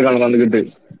போட்டுட்டு இருக்காங்க வந்துகிட்டு.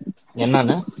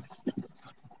 என்னன்னு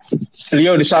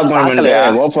லியோ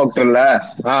டிசாப்பாயின்மெண்ட் ஓ ஃபேக்டர்ல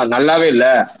நல்லாவே இல்ல,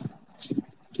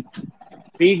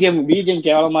 பிஜிஎம்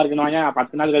கேவலமா இருக்குன்னு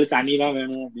 10 நாள் கழிச்சு அணி தான்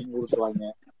வேணும் அப்படின்னு கொடுத்துருவாங்க.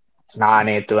 நான்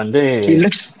நேத்து வந்து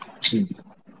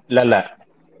இல்ல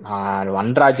நான்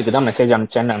வன்ராஜுக்கு தான் மெசேஜ்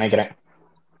அனுப்பிச்சேன்னு நினைக்கிறேன்.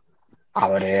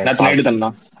 அவரு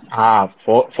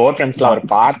 4 ஃப்ரெண்ட்ஸ்ல அவர்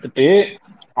பார்த்துட்டு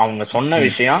அவங்க சொன்ன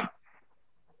விஷயம்,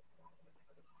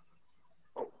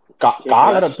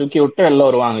 காலரை தூக்கி விட்டு எல்லாம்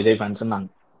வருவாங்க விஜய் ஃபேன்ஸ்.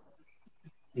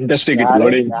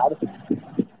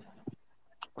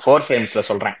 4 ஃப்ரெண்ட்ஸ்ல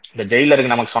சொல்றேன், இந்த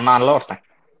ஜெயிலருக்கு நமக்கு சொன்னான்ல ஒருத்தன்,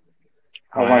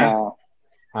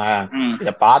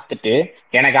 இத பார்த்துட்டு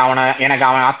எனக்கு அவன்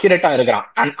அக்யூரேட்டா இருக்கிறான்.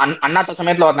 அண்ணாத்த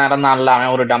சமயத்துல ஒருத்தன் இருந்தான்ல,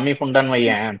 அவன் ஒரு டம்மி புண்டன்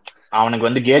வையன், அவனுக்கு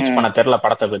வந்து கேஜ் பண்ண தெரியல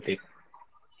படத்தை பத்தி.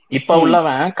 இப்ப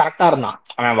உள்ளவன் கரெக்டா இருந்தான்.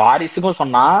 அவன் வாரிசுக்கும்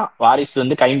சொன்னா, வாரிசு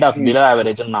வந்து கைண்ட் ஆஃப் பிலோ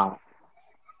ஆவரேஜ்.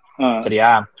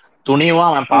 சரியா, துணிவும்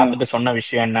அவன் பார்த்துட்டு சொன்ன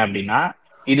விஷயம் என்ன அப்படின்னா,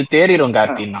 இது தேறிடும்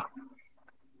கார்த்தின்னா.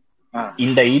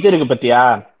 இந்த இது இருக்கு பத்தியா,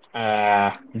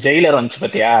 ஜெயிலர் வந்துச்சு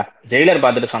பத்தியா, ஜெயிலர்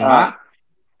பார்த்துட்டு சொன்னா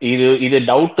இது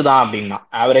டவுட் தான் அப்படின்னா,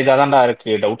 ஆவரேஜா தான்டா இருக்கு,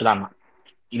 டவுட் தான்.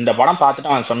 இந்த படம்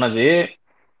பார்த்துட்டு அவன் சொன்னது,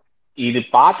 இது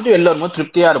பார்த்துட்டு எல்லாருமே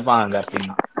திருப்தியா இருப்பாங்க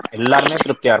கார்த்தின்னா, எல்லாருமே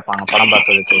திருப்தியா இருப்பாங்க படம்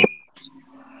பார்த்ததுக்கு.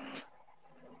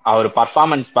 அவர்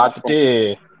பர்ஃபார்மன்ஸ் பார்த்துட்டு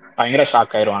பயங்கர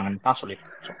ஷாக் ஆயிருவாங்கன்னு தான் சொல்லிட்டு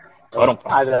வரும்.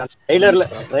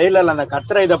 ட்ரெய்லர்ல அந்த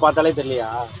கத்திர இதை பார்த்தாலே தெரியலையா,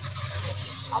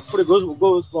 அப்படி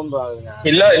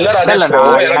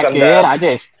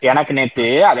ராஜேஷ் எனக்கு நேத்து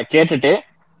அதை கேட்டுட்டு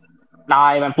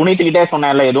நான் இவன் புனித்துக்கிட்டே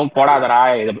சொன்னேன்ல, எதுவும் போடாதரா,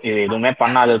 இது எதுவுமே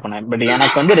பண்ணாது பண்ணேன். பட்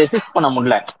எனக்கு வந்து ரெசிஸ்ட் பண்ண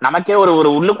முடியல. நமக்கே ஒரு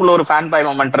உள்ளுக்குள்ள ஒரு ஃபேன் பாய்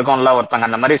மொமெண்ட் இருக்கும்ல, ஒருத்தங்க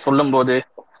அந்த மாதிரி சொல்லும் போது,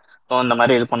 இந்த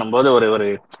மாதிரி இது பண்ணும்போது ஒரு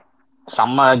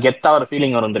செம்ம கெத்தா ஒரு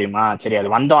ஃபீலிங் வரும் தெரியுமா. சரி, அது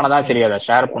வந்தவனதான் சரி அதை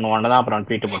ஷேர் பண்ணுவான்னு தான் அப்புறம்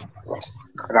ட்வீட் பண்ணுவோம்.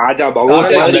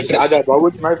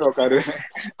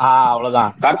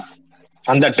 அவ்வளவுதான்.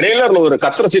 அந்த ட்ரெய்லர்ல ஒரு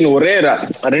கத்திர சீன், ஒரே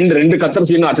ரெண்டு கத்திர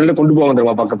சீன் அட்டெண்ட் கொண்டு போவாங்க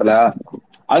தெரியுமா பக்கத்துல,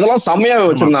 அதெல்லாம் செம்மையாவே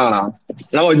வச்சிருந்தாங்கண்ணா.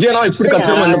 நம்ம விஜயனா இப்படி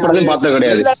கத்திரமா இந்த படத்தையும் பார்த்தது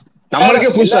கிடையாது,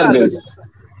 நம்மளுக்கே புதுசா இருக்கு.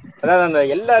 அதாவது அந்த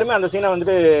எல்லாருமே அந்த சீனை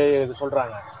வந்துட்டு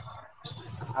சொல்றாங்க,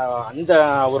 அந்த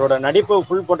அவரோட நடிப்பு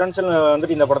ஃபுல் பொட்டன்ஷியல்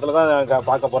வந்துட்டு இந்த படத்துல தான்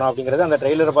பார்க்க போறோம் அப்படிங்கறது அந்த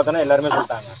ட்ரெய்லரை பார்த்தோன்னா எல்லாருமே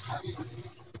சொல்லிட்டாங்க.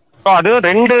 அது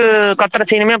 2 கத்துற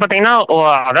சீனுமே பாத்தீங்கன்னா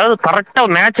அதாவது கரெக்டா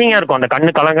மேட்சிங்கா இருக்கும். அந்த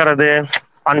கண்ணு கலங்குறது,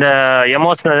 அந்த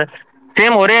எமோஷனல்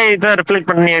சேம் ஒரே இதை ரிஃப்ளெக்ட்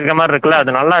பண்ணி இருக்க மாதிரி இருக்குல்ல,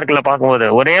 அது நல்லா இருக்குல்ல பார்க்கும்போது.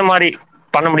 ஒரே மாதிரி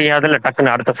பண்ண முடியாதுல்ல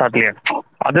டக்குன்னு அடுத்த ஷாட்லயே.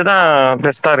 அதுதான்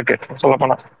பெஸ்டா இருக்கு சொல்ல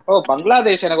போனா. ஓ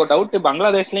பங்களாதேஷ், எனக்கு ஒரு டவுட்,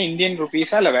 பங்களாதேஷ்ல இந்தியன்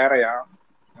ருபீஸா இல்ல வேறயா?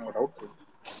 எனக்கு டவுட்.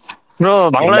 ப்ரோ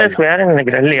இல்ல பங்களாதேஷ் இல்ல வேற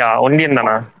நினைக்கிறேன் இல்லையா, ஒண்டியன்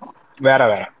தானா? வேற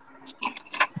வேற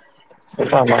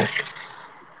ஆமா.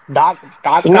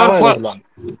 டாக்காவோ இன்னொரு ஏதோ சொல்லுவாங்க,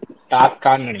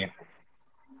 டாக்கான்னு நினைக்கிறேன்.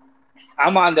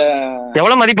 ஆமா அந்த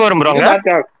எவ்வளவு மதிப்பு வரும் ப்ரோ இது அங்க?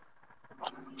 பாத்தியா?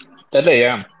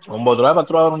 தெரியலையே, 9 ரூபா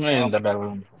 10 ரூபா வரும்னு தெரியல.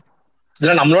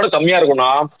 இல்ல நம்மளோட கம்மியா இருக்கும்னா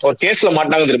ஒரு கேஸ்ல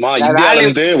மாட்டாங்க தெரியுமா, இந்தியால வேல்யூ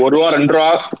இருந்து 1 ரூபா 2 ரூபா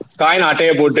காயின்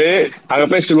அட்டையை போட்டு அங்க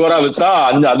போய் சில்வரா வித்தா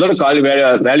அதோட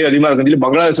வேல்யூ அதிகமா இருக்குன்னு சொல்லி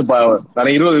பங்களாதேஷ்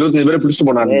நிறைய 20-25 பேரை பிடிச்சிட்டு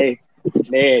போனாங்க. டேய்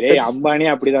டேய் டேய், அம்பானி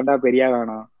அப்படிதான்டா பெரிய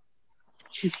வேணாம்.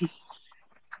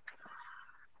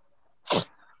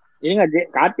 ஏங்க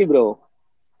கார்த்தி ப்ரோ,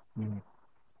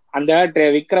 அந்த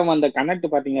விக்ரம் அந்த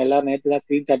கனெக்ட் பாத்தீங்க எல்லாரும் நேத்து தான்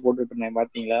ஸ்கிரீன்ஷாட் போட்டுட்டு இருந்தேன்,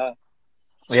 பாத்தீங்களா?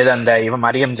 ஏதோ அந்த இவன்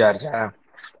மரியம் ஜார்ஜா?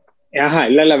 ஆஹா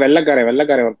இல்ல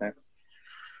வெள்ளக்காரன் ஒருத்தன்.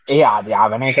 ஏய் அது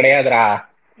அவனே கிடையாதுடா,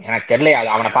 எனக்கு தெரியல. அது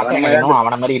அவனை பார்த்தா அவன எனக்கு மாதிரி இன்னும்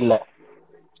அவன மாதிரி இல்ல.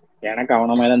 எனக்கு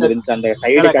அவன மாதிரி தான் தெரிஞ்சு. அந்த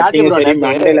சைடு இல்ல கார்த்தி கட்டிங் ப்ரோ, சரி, நேத்து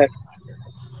மண்டையில.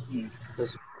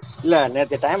 இல்ல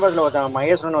நேத்து டைம் பாஸ்ல ஒருத்தன்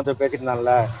மகேஸ்வரன் ஒருத்தர் பேசிட்டு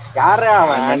இருந்தான்ல, யாரு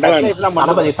அவன் மெண்டலா டக் லைஃப்லாம்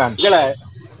தளபதி ஃபேன்.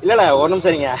 இல்ல ஒரு நிமிஷம்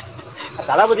சரிங்க.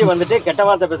 தளபதி வந்துட்டு கெட்ட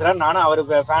வார்த்தை பேசுறாரு, நானும் அவரு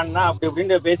ஃபேன் தான் அப்படி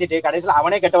இப்படின்னு பேசிட்டு கடைசியில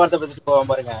அவனே கெட்ட வார்த்தை பேசிட்டு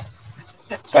போவான் பாருங்க.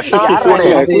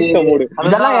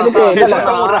 இதெல்லாம் எதுக்கு?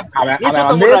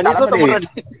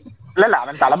 இல்ல இல்ல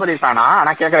அவன் தளபதி ஃபேனா?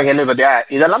 ஆனா கேக்குற கேள்வி பத்தியா,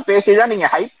 இதெல்லாம் பேசிதான் நீங்க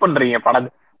ஹைப் பண்றீங்க படம்.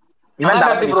 இவன்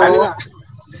தளபதி ஃபேன்.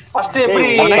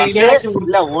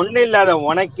 இல்ல ஒண்ணு இல்லாத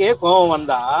உனக்கே கோவம்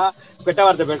வந்தா கெட்ட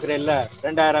வார்த்தை பேசுற இல்ல,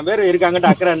 2000 பேர்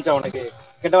இருக்காங்கட்டு அக்கறை இருந்துச்சா உனக்கு,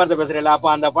 கெட்ட வார்த்தை பேசுற இல்ல. அப்ப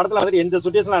அந்த படத்துல வந்து எந்த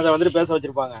சுச்சுவேஷன் அதை வந்து பேச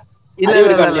வச்சிருப்பாங்க.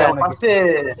 ஃபர்ஸ்ட்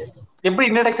எப்படி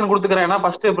இன்ட்ரடக்ஷன் கொடுத்துக்கிறேன்னா,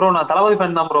 ஃபர்ஸ்ட் ப்ரோ நான் தளபதி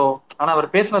ஃபேன் தான் ப்ரோ, ஆனா அவர்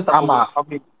பேசின தப்பு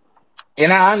அப்படி.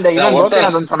 ஏன்னா இந்த இவன்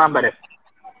கோபிநாதன் சொன்னான் பாரு,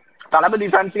 தளபதி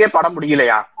ஃபேன்ஸுக்கே படம்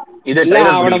பிடிக்கலையா, இது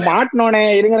அவனை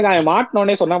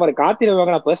மாட்டினோடனே சொன்னா பாரு,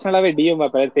 காத்திருவாங்க நான் பர்சனலாவே டிஎம்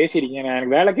பேசிருக்கேன்,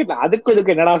 எனக்கு வேலை கேட்கல,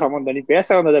 அதுக்கு என்னடா சம்பந்தம், நீ பேச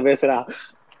வந்ததை பேசுறா.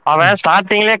 அவன்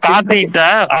ஸ்டார்டிங்லயே கார்த்திகிட்ட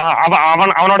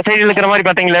அவனோட சைடு இருக்கிற மாதிரி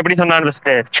பாத்தீங்களா எப்படி சொன்னான்னு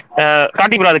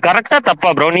கார்த்தி ப்ரோ, அது கரெக்டா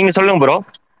தப்பா ப்ரோ நீங்க சொல்லுங்க ப்ரோ.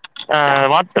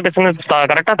 வார்த்தை பேசுனது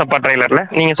கரெக்டா தப்பா ட்ரைலர்ல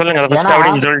நீங்க சொல்லுங்க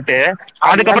அப்படின்னு சொல்லிட்டு,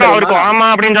 அதுக்கப்புறம் அவருக்கு ஆமா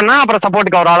அப்படின்னு சொன்னா அப்புறம்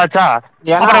சப்போர்ட்டுக்கு அவர் ஆளாச்சா,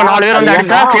 அப்புறம் 4 பேர் வந்து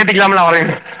அடிச்சா சேர்த்துக்கலாம்ல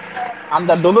அவரையும்.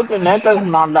 அந்த டுபுக்கு நேத்தா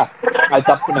அது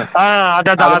தப்புன்னு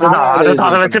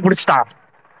அதை வச்சு பிடிச்சிட்டான்.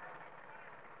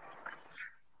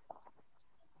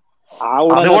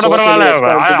 அது கூட பரவாயில்ல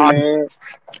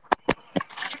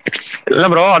இல்ல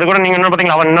ப்ரோ, அது கூட நீங்க என்ன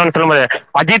பாத்தீங்களா, அவன் இன்னொன்னு சொல்லும்போது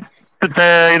அஜித்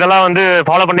இதெல்லாம் வந்து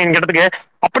ஃபாலோ பண்ணி கேட்டதுக்கு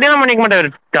அப்படியெல்லாம் பண்ணிக்க மாட்டாரு,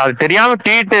 அது தெரியாம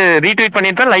ரீட்வீட்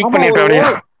பண்ணிருப்பேன், லைக்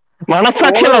பண்ணிருப்பேன்,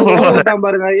 மனசாட்சியெல்லாம் சொல்றாரு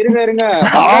பாருங்க. இருங்க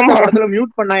மங்காத்தா படத்துல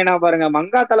மியூட் பண்ணா பாருங்க,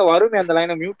 மங்காத்தால வருமே அந்த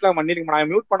லைனை மியூட்லாம் பண்ணிருக்க,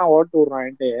 மியூட் பண்ணா ஓட்டு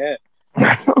விடுறான்ட்டு.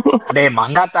 டேய்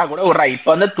மங்காத்தா கூட விடுறா, இப்ப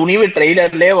வந்து துணிவு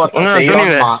ட்ரெய்லர்லயே ஒருத்தன்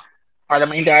செய்வான்மா, அதை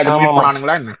மியூட்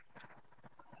பண்ணானுங்களா என்ன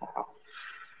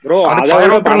ப்ரோ? அதை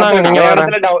விட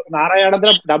நிறைய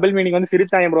இடத்துல டபுள் மீனிங் வந்து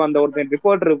சிரிச்சாங்க ப்ரோ. அந்த ஒருத்தன்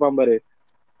ரிப்போர்ட்டர் இருப்பான் பாரு,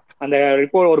 அந்த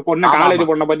ரிப்போர்ட் ஒரு பொண்ணு காலேஜ்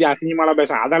பொண்ணை பத்தி அசிங்கமாலாம்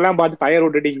பேசுறான், அதெல்லாம் பார்த்து ஃபயர்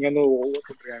விட்டுட்டு இங்க வந்து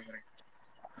ஓட்டுருக்காங்க.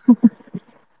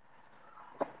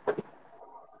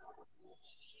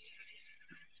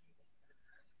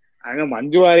 அங்க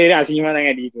மஞ்சு வாரியரே அசிங்கமா தான்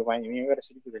கட்டிட்டு இருப்பாங்க, இவங்க வேற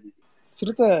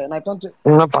சிறுத்தை. நான்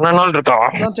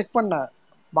இப்போ செக் பண்ணேன்,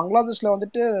 பங்களாதேஷ்ல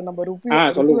வந்துட்டு நம்ம ருபி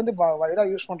வந்து வைடா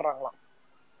யூஸ் பண்றாங்களாம்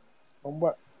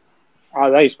ரொம்ப.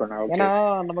 அதான் யூஸ் பண்ணா. ஏன்னா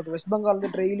நமக்கு வெஸ்ட் பெங்கால் வந்து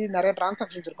டெய்லி நிறைய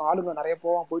டிரான்சாக்ஷன்ஸ் இருக்கும், ஆளுங்க நிறைய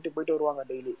போயிட்டு வருவாங்க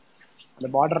டெய்லி அந்த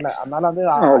பார்டர்ல, அதனால வந்து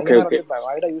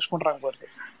வைடா யூஸ் பண்றாங்க போயிருக்கு.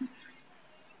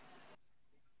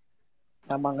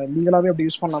 நம்ம அங்க லீகலாவே அப்படி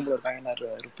யூஸ் பண்ணலாம் போல இருக்காங்க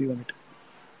ருபி வந்துட்டு.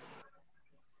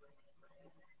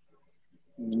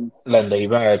 இல்ல இந்த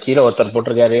இவன் கீழே ஒருத்தர்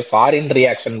போட்டிருக்காரு, ஃபாரின்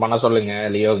ரியாக்ஷன் பண்ண சொல்லுங்க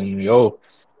லியோ,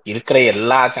 இருக்கிற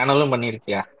எல்லா சேனலும்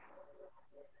பண்ணிருக்கியா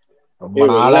ரொம்ப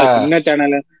நாளா.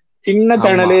 சின்ன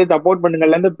சேனல் சப்போர்ட்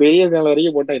பண்ணுங்கள்ல இருந்து பெரிய சேனல்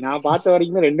வரைக்கும் போட்டேன், நான் பார்த்த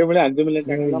வரைக்கும் 2 மில்லியன் 5 மில்லியன்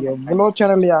சேனல். எவ்வளவு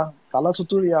சேனல்யா, தலை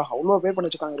சுத்துதியா, அவ்வளவு பே பண்ணி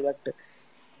வச்சுக்காங்க ரியாக்ட்.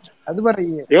 அது மாதிரி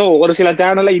ஒரு சில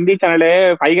சேனல்ல இந்தி சேனல்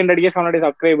 500K 700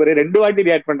 சப்ஸ்கிரைபர் 2 வாட்டி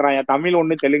ரியாக்ட் பண்றாங்க, தமிழ்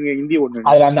ஒண்ணு தெலுங்கு ஹிந்தி ஒண்ணு.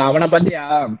 அதுல அந்த அவனை பத்தியா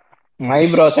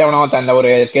மைப்ரோஸ் அந்த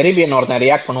ஒரு கெரிபியன் ஒருத்தன்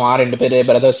ரியாக்ட் பண்ணுவான், 2 பேரு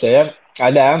பிரதர்ஸ்,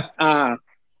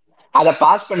 அத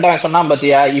பாஸ் பண்ணிட்டவன் சொன்னான்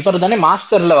பாத்தியா, இவர் தானே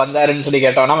மாஸ்டர்ல வந்தாருன்னு சொல்லி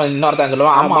கேட்டோம்னா இன்னொருத்தன்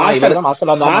சொல்லுவான் ஆமா இவர் தான்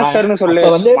மாஸ்டர்ல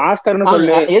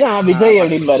வந்தாரு, ஏதான் விஜய்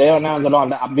அப்படின்பாரு.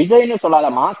 சொல்லுவான் விஜய்னு சொல்லாத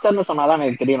மாஸ்டர்னு சொன்னாதான்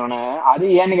எனக்கு தெரியணும். அது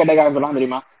ஏன்னு கேட்டக்காரன் சொல்லுவான்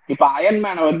தெரியுமா, இப்ப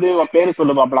அயன்மேனை வந்து பேரு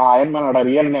சொல்லுவாப்ல, அயன்மேனோட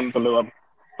ரியல் நேம் சொல்லுவா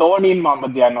தோனின்னு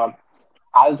பத்தியான்னு,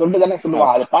 அது சொல்லிட்டு தானே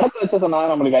சொல்லுவான். அது படத்தை வச்சு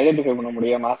சொன்னாதான் நம்மளுக்கு ஐடென்டிஃபை பண்ண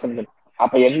முடியும் மாஸ்டர்.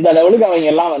 அப்ப எந்த லெவலுக்கு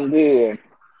அவங்க எல்லாம் வந்து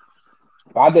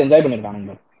பார்த்து என்ஜாய்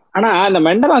பண்ணிருக்கானுங்க. ஆனா அந்த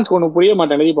மெண்டலான்ஸ்க்கு ஒண்ணு புரிய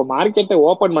மாட்டேங்குது. இப்ப மார்க்கெட்டை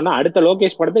ஓபன் பண்ணா அடுத்த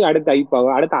லோகேஷ் படத்துக்கு அடுத்த ஐப்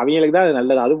ஆகும், அடுத்த அவங்களுக்கு தான் அது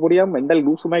நல்லது. அது புரியாம மெண்டல்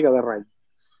லூசுமே கதறாங்க.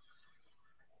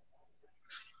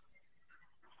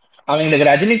 அவங்களுக்கு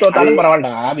ரஜினி தோத்தாலும்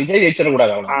பரவாயில்லடா, விஜய்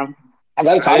ஜெயிச்சிடக்கூடாது அவ்வளவு.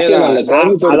 அதாவது கார்த்திகை அந்த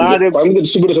கோயம்புத்தூர்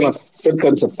டிஸ்ட்ரிபியூட்டர் சொன்னார்,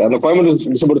 அந்த கோயம்புத்தூர்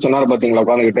டிஸ்ட்ரிபியூட்டர் சொன்னாரு பாத்தீங்களா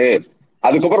உட்காந்துக்கிட்டு.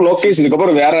 அதுக்கப்புறம் லோகேஷ்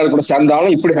இதுக்கப்புறம் வேற யாரு கூட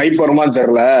சேர்ந்தாலும் இப்படி ஹைப் வருமான்னு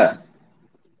தெரியல.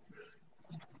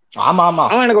 ஆமா ஆமா,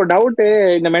 அவன் எனக்கு ஒரு டவுட்,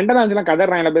 இந்த மெண்டலான்ஸ் எல்லாம்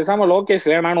கதறாங்க, பேசாம லோகேஷ்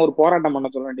வேணான்னு ஒரு போராட்டம் பண்ண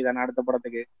சொல்ல வேண்டியதானே, அடுத்த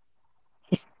படத்துக்கு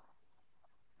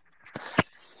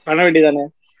பண்ண வேண்டியதானே.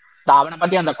 அவனை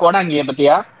பத்தி அந்த கோடாங்கிய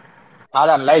பத்தியா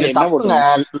அதான் இது என்ன தப்புங்க.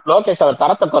 லோகேஷ் அவர்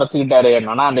தரத்தை குறைச்சிக்கிட்டாரு.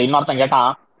 என்னன்னா அந்த இன்னொருத்தன்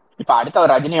கேட்டான், இப்ப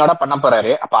அடுத்தவர் ரஜினியோட பண்ண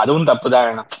போறாரு, அப்ப அதுவும் தப்புதான்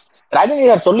வேணும். ரஜினி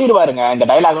சார் சொல்லிடுவாருங்க, இந்த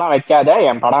டைலாக் எல்லாம் வைக்காத,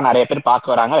 என் படம் நிறைய பேர்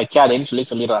பார்க்க வராங்க, வைக்காதேன்னு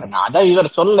சொல்லிடுவாருங்க. அதை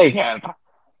இவர் சொல்லைங்க.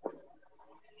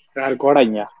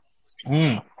 கோடாங்கியா?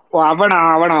 அவனா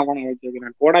அவனா அவனா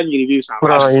கோடாங்கி ரிவ்யூஸ்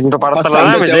இந்த படத்துல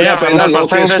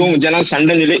லோகேஷ்க்கும் விஜயனா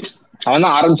சண்டை நிலை அவன்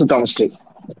தான் ஆரம்பிச்சுட்டான் ஃபர்ஸ்ட்.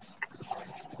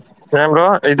 ப்ரோ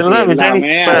இதுலதான் விஜய்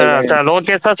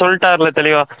லோகேஷ் தான் சொல்லிட்டாருல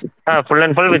தெளிவா, ஃபுல்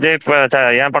அண்ட் ஃபுல் விஜய்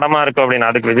என் படமா இருக்கும் அப்படின்னு.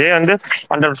 அதுக்கு விஜய் வந்து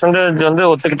 100% வந்து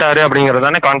ஒத்துக்கிட்டாரு அப்படிங்கறது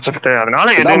தானே கான்செப்ட். அதனால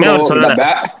எதுவுமே அவர் சொல்லல.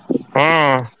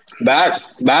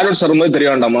 பேலன்ஸ் வரும்போது தெரிய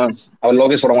வேண்டாமா அவர்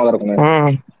லோகேஷ் படமா தான்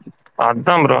இருக்கும்.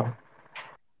 அதான் ப்ரோ.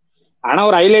 ஆனா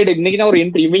ஒரு ஹைலைட் இன்னைக்குதான் ஒரு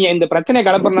இவங்க இந்த பிரச்சனை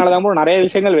கலப்புறதுனாலதான் நிறைய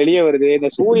விஷயங்கள் வெளியே வருது. இந்த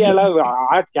சூர்யால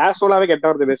கேஷுவலாவே கெட்ட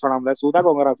வார்த்தை பேசுவாங்க. சுதா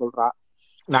கொங்கரா சொல்றா.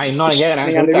 நான்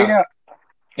இன்னொன்னு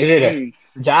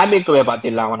ஜாபிக்குவே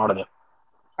பாத்திடலாம் அவனோடது.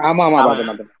 ஆமா ஆமா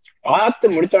பார்த்து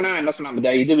முடிச்சோன்னே என்ன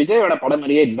சொன்னா, இது விஜயோட படம்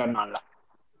மாதிரியே இல்லைன்னால,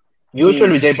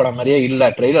 யூஸ்வல் விஜய் படம் மாதிரியே இல்ல,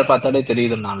 ட்ரெய்லர் பார்த்தாலே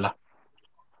தெரியுதுன்னால.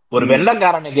 ஒரு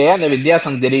வெள்ளக்காரனுக்கே அந்த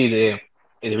வித்தியாசம் தெரியுது,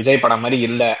 இது விஜய் படம் மாதிரி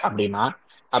இல்ல அப்படின்னா,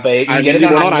 அப்ப இங்க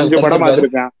இருக்க 5 படம்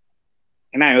பார்த்திருப்பேன்.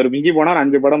 என்ன ஒரு மிஞ்சி போனா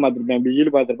 5 படம் பார்த்திருப்பேன்.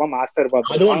 பிகில் பார்த்திருப்பான், மாஸ்டர்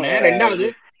பார்த்திருப்பான். ரெண்டாவது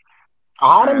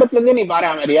ஆரம்பத்துல இருந்தே நீ பாரு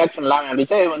அவன் ரியாக்ஷன் எல்லாம்,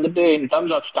 விஜய் வந்துட்டு இன்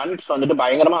டர்ம்ஸ் ஆஃப் ஸ்டண்ட்ஸ் வந்துட்டு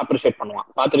பயங்கரமா அப்ரிஷியேட் பண்ணுவான்.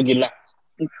 பாத்துருக்கீல்ல,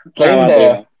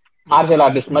 மார்ஷியல்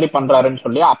ஆர்டிஸ்ட் மாதிரி பண்றாருன்னு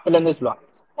சொல்லி அப்பல இருந்தே சொல்லுவான்.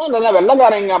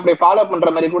 வெள்ளக்காரங்க அப்படி ஃபாலோ பண்ற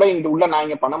மாதிரி கூட இங்க உள்ள நான்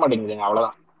இங்க பண்ண மாட்டேங்குதுங்க.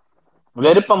 அவ்வளவுதான்,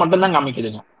 வெறுப்ப மட்டும்தான்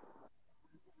காமிக்குதுங்க.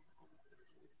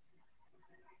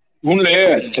 உண்மையிலே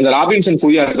இந்த ராபின்சன்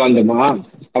புதியா இருக்கான்மா,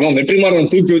 அவன்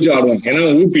வெற்றிமாறன் தூக்கி வச்சு ஆடுவான்.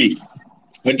 ஏன்னா ஊப்பி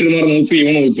வெற்றிமாறன் ஊப்பி,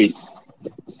 இவனும் ஊப்பி.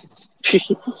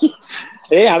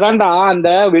 அதான்டா அந்த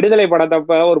விடுதலை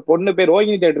படத்தப்ப ஒரு பொண்ணு பேர்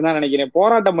ரோஹிணி தேட்டர் தான் நினைக்கிறேன்,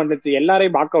 போராட்டம் பண்ணுச்சு,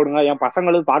 எல்லாரையும் பார்க்க விடுங்க, என்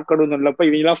பசங்களும் பார்க்கணும்னு சொல்லப்ப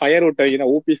இவங்க எல்லாம் ஃபயர் விட்டு வைக்கணும்,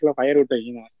 ஊபிஸ் எல்லாம் ஃபயர் விட்டு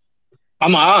வைக்கணும்.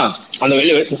 ஆமா, அந்த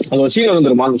அந்த சீன்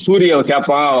வந்துருமா, அந்த சூரிய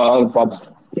கேப்பான்.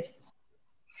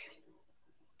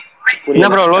 என்ன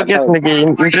ப்ரோ லோகேஷ் இன்னைக்கு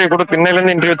இன்டர்வியூ கூட பின்னையில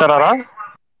இருந்து இன்டர்வியூ தராரா?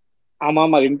 ஆமா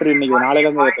ஆமா, இன்டர்வியூ இன்னைக்கு நாளையில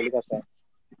இருந்து டெலிகாஸ்ட்.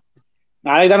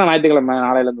 நாளைக்கு தானே ஞாயிற்றுக்கிழமை,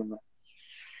 நாளையில இருந்து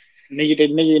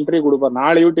இன்னைக்கு இன்டர்வியூ கொடுப்பாரு.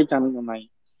 4 யூடியூப் சேனல் சொன்னாங்க.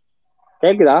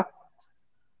 கேக்குதா?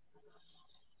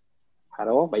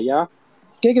 ஹலோ பையா,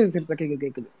 கேக்குது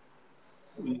கேக்குது.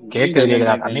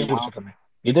 தண்ணி குடிச்சிட்டு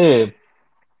இது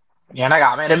எனக்கு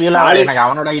அவன் ரிவ்யூலாம் எனக்கு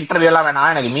அவனோட இன்டர்வியூ எல்லாம் வேணாம்,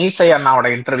 எனக்கு மீசை அண்ணாவோட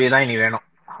இன்டர்வியூ தான் இனி வேணும்.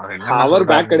 அவர்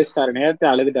பேக் அடிச்சிட்டாரு, நேரத்தை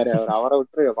அழுதுட்டாரு அவர். அவரை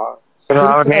விட்டுருவா,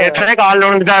 நேற்றே கால்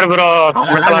விழுந்துட்டாரு ப்ரோ.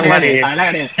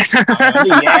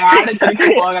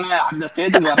 அந்த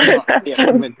ஸ்டேஜுக்கு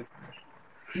வரணும்.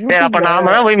 அப்ப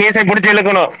நாம தான் போய் மீசை பிடிச்சி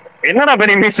இழுக்கணும், என்னடா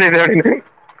பெரிய மீசை இது அப்படின்னு.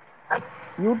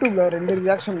 யூடியூப்ல 2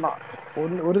 ரியாக்ஷன் தான்.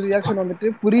 ஒரு ரியாக்ஷன் வந்துட்டு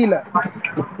புரியல,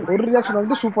 ஒரு ரியாக்ஷன்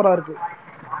வந்து சூப்பரா இருக்கு.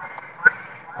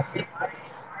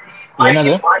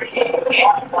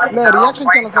 இல்ல ரியாக்ஷன்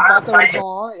சேனல்ஸ் பார்த்த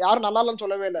வரைக்கும் யாரும் நல்லா இல்லைன்னு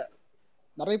சொல்லவே இல்ல,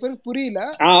 நிறைய பேருக்கு புரியல.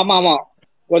 ஆமா ஆமா,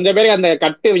 கொஞ்சம் பேருக்கு அந்த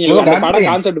கட்டு படம்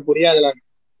கான்செப்ட் புரியாதுல.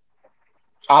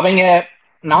 அவங்க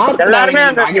எல்லாருமே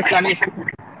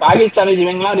பாகிஸ்தானிஸ்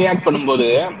இவங்கெல்லாம் ரியாக்ட் பண்ணும்போது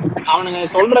அவனுங்க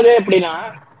சொல்றதே எப்படின்னா,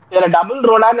 இதுல டபுள்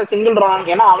ரோலா இல்ல சிங்கிள் ரோலா,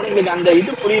 ஏன்னா அவனுங்களுக்கு அந்த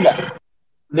இது புரியல,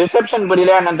 ரிசப்ஷன்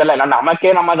புரியல என்னன்னு தெரியல.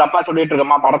 நமக்கே நம்ம தப்பா சொல்லிட்டு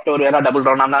இருக்கோமா, படத்தை ஒரு ஏதாவது டபுள்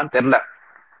ரோலான்னு தெரியல.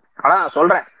 ஆனா நான்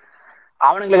சொல்றேன்,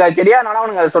 அவனுங்களுக்கு அது தெரியாதனால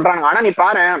அவனுங்க அதை சொல்றாங்க. ஆனா நீ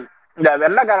பாரு, இந்த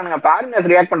வெள்ளக்காரனுங்க பாரினர்ஸ்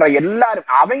ரியாக்ட் பண்ற எல்லாரும்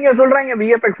அவங்க சொல்றாங்க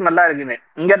விஎஃப்எக்ஸ் நல்லா இருக்குன்னு.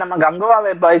 இங்க நம்ம கங்கோவா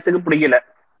பாய்ஸுக்கு பிடிக்கல,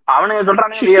 அவனுங்க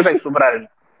சொல்றாங்க விஎஃப்எக்ஸ் சூப்பரா இருக்கு.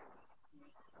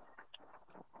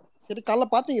 சரி, காலைல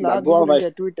பாத்தீங்களா Google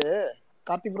India tweet?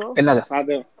 Karthi bro என்னது?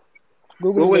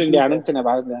 கூகுள் இந்தியா அனுப்பிச்சேன்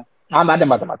பாருங்க.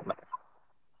 பார்த்தேன்.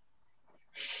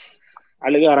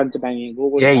 அழுக ஆரம்பிச்சுட்டாங்க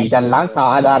கூகுள். இதெல்லாம்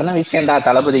சாதாரண விஷயம்டா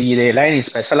தளபதி, இதெல்லாம் நீ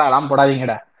ஸ்பெஷலா எல்லாம்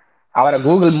போடாதீங்கடா. அவரை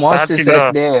கூகுள் மோஸ்ட்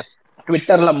சர்ச்டு,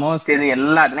 ட்விட்டர்ல மோஸ்ட் இது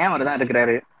எல்லாத்துலயும் அவர் தான்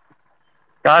இருக்கிறாரு.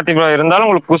 கார்த்தி ப்ரோ இருந்தாலும்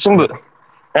உங்களுக்கு குசும்பு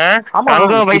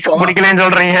பிடிக்கலன்னு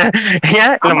சொல்றீங்க,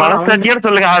 ஏன் இல்ல மனசாட்சியோட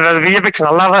சொல்லுங்க. விஎஃப்எக்ஸ்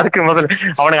நல்லாதான் இருக்கு முதல்ல,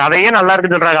 அவனுக்கு அதையே நல்லா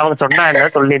இருக்குன்னு சொல்றாங்க. அவங்க சொன்னாங்க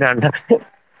சொல்லிட்டாங்க.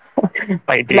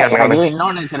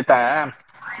 இன்னொன்னு சிறுத்த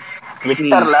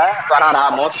ட்விட்டர்ல வராரா,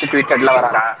 மோஸ்ட் ட்வீட்டட்ல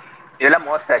வராரா, இதுல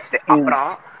மோஸ்ட் சர்ச்டு.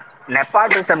 அப்புறம்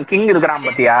நெப்பாட்டிசம் கிங் இருக்கிறான்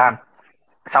பாத்தியா,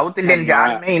 சவுத் இந்தியன்ஸ்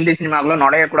யாருமே இந்தி சினிமாக்குள்ள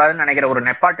நுழையக்கூடாதுன்னு நினைக்கிற ஒரு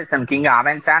நெப்பாட்டிசம் கிங்,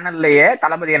 அவன் சேனல்லயே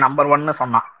தளபதியை நம்பர் 1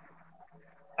 சொன்னான்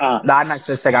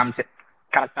காமிச்சு.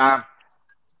 கரெக்டா?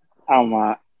 ஆமா.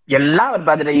 எல்லாம் அவர்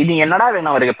பார்த்துட்டு இது என்னடா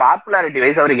வேணும் அவருக்கு, பாப்புலாரிட்டி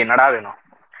வைஸ் அவருக்கு என்னடா வேணும்?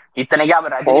 இத்தனைக்கு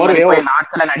அவர் ரஜினி போய்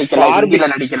நாட்டுல நடிக்கல, ஹிந்தில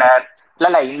நடிக்கல.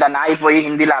 இல்ல இந்த நாய் போய்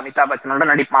ஹிந்தில அமிதாப் பச்சனோட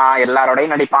நடிப்பான்,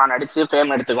 எல்லாரோடையும் நடிப்பான், நடிச்சு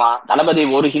ஃபேம் எடுத்துக்குவான். தளபதி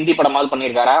ஒரு ஹிந்தி படமாவது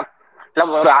பண்ணிருக்காரா, இல்ல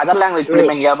ஒரு அதர் லாங்குவேஜ்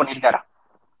பிலிம் எங்கேயாவது பண்ணிருக்காரா?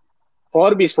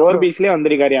 ஃபோர்பீஸ்லயே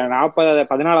வந்திருக்காரு,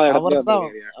 14வது இடத்துல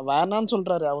வேணான்னு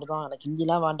சொல்றாரு அவர்தான். எனக்கு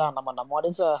ஹிந்திலாம் வேண்டாம், நம்ம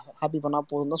ஆடியன்ஸ் ஹாப்பி பண்ணா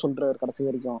போதும் தான் சொல்றாரு கடைசி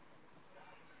வரைக்கும்.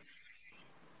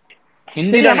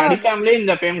 ஹிந்தில நடிக்காமலே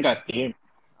இந்த ஃபேம் கார்த்தி.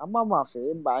 ஆமா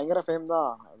ஃபேம் பயங்கர ஃபேம்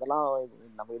தான். அதெல்லாம்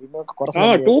நம்ம எதுவுமே குறை சொல்ல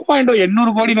முடியாது. 2.0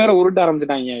 800 கோடி நேரம் உருட்ட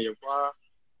ஆரம்பிச்சிட்டாங்க. எப்பா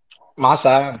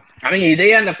மாசா அவங்க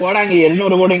இதையே அந்த கோடாங்கி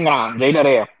 700 கோடிங்கிறான்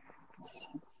ஜெயிலரே.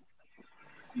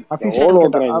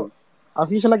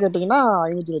 அபிஷியலா கேட்டீங்கன்னா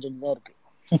 525 தான் இருக்கு.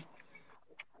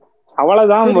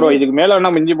 அவ்வளவுதான் ப்ரோ, இதுக்கு மேல என்ன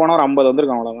மிஞ்சி போனா ஒரு 50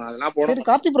 வந்திருக்கும் அவ்வளவுதான். அதெல்லாம் போட. சரி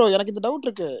கார்த்தி ப்ரோ, எனக்கு இந்த டவுட்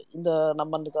இருக்கு. இந்த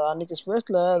நம்ம அன்னைக்கு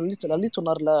ஸ்பேஸ்ல லலித்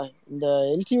சொன்னார்ல, இந்த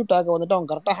எல்சியூ டாக் வந்துட்டு அவங்க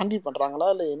கரெக்டா ஹேண்டில் பண்றாங்களா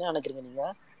இல்ல என்ன நினைக்கிறீங்க நீங்க?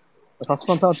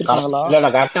 சஸ்பென்ஸா வச்சிருக்காங்களா? இல்ல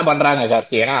கரெக்டா பண்றாங்க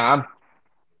கார்த்தி. ஏன்னா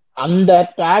அந்த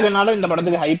டேக்னால இந்த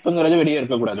படத்துக்கு ஹைப்புங்கிறது வெளியே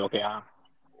இருக்க கூடாது. ஓகேயா,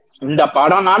 இந்த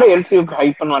படம்னால எல்சியூக்கு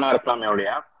ஹைப்னு வேணா இருக்கலாமே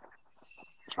ஒழிய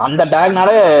அந்த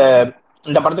டேக்னால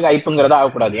இந்த படத்துக்கு ஹைப்புங்கிறத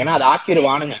ஆகக்கூடாது. ஏன்னா அது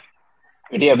ஆக்கிடுவானுங்க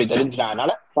வெளியே அப்படி தெரிஞ்சுட்டாங்க.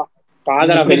 அதனால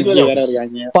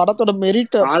படத்தோட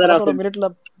மெரிட்ல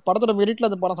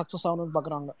அந்த படம் சக்சஸ் ஆகணும்னு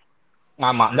பாக்குறாங்க.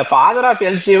 ஆமா, இந்த ஃபாதர் ஆஃப்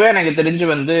எல்சியூவே எனக்கு தெரிஞ்சு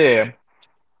வந்து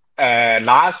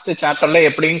லாஸ்ட் சாப்டர்ல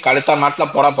எப்படியும் கழுத்தா நாட்டுல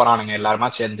போட போறானுங்க எல்லாருமா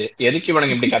சேர்ந்து. எதுக்கு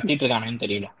இவனுக்கு இப்படி கத்திட்டு இருக்கானுன்னு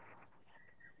தெரியல.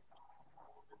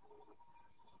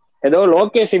 ஏதோ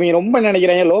லோகேஷ் இவங்க ரொம்ப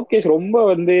நினைக்கிறாங்க, லோகேஷ் ரொம்ப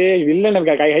வந்து வில்லன்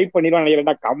ஹைப் பண்ணிடுவாங்க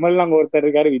நினைக்கிறேன். கமல் அங்க ஒருத்தர்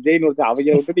இருக்காரு, விஜய்னு ஒருத்தர்,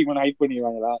 அவங்க விட்டுட்டு இவனை ஹைப்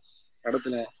பண்ணிடுவாங்களா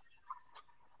படத்துல?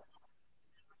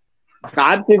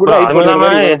 கார்த்தி கூட ஹைப்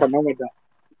பண்ண மாட்டான்.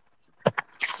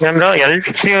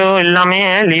 எல்சியூ எல்லாமே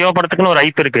லியோ படத்துக்குன்னு ஒரு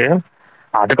ஹைப் இருக்கு.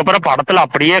 அதுக்கப்புறம் படத்துல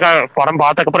அப்படியே படம்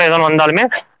பார்த்ததுக்கப்புறம் ஏதோ வந்தாலுமே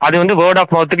அது வந்து வேர்ட்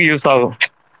ஆஃப் மவுத்துக்கு யூஸ் ஆகும்.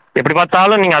 எப்படி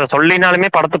பார்த்தாலும் நீங்க அதை சொல்லினாலுமே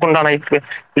படத்துக்கு உண்டான ஹைப்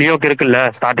லியோக்கு இருக்குல்ல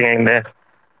ஸ்டார்டிங் இருந்து.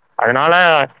 அதனால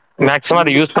மேக்ஸிமம்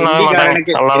அதை யூஸ் பண்ணவே மாட்டாங்க.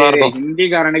 நல்லாதான் இருக்கும்.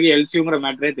 ஹிந்திக்காரனுக்கு எல்சியூங்கிற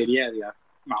மேட்டரே தெரியாது.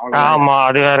 ஆமா,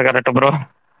 அது வேற கரெக்ட் ப்ரோ.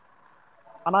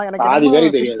 ஆனா எனக்கு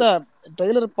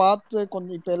ட்ரெய்லர் பார்த்து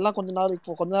கொஞ்சம் இப்ப எல்லாம் கொஞ்ச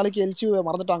நாளைக்கு எல்சியூ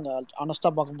மறந்துட்டாங்க. ஆனஸ்டா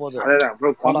பாக்கும்போது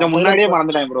கொஞ்சம் முன்னாடியே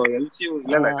மறந்துட்டாங்க ப்ரோ. எல்சியூ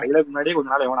இல்ல ட்ரெய்லர் முன்னாடியே கொஞ்ச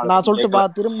நாள் எவனா நான் சொல்லிட்டு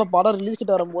திரும்ப படம் ரிலீஸ்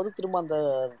கிட்ட வரும்போது திரும்ப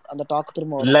அந்த டாக்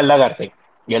திரும்ப வரும். இல்ல கார்த்திக்,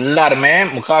 எல்லாருமே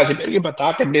முக்காவாசி பேருக்கு இப்ப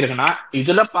தாட் எப்படி இருக்குன்னா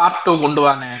இதுல பார்ட் 2 கொண்டு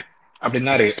வாங்க அப்படின்னு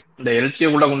தான் இருக்கு. இந்த எல்சியூ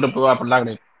கூட கொண்டு போவா அப்படிலாம்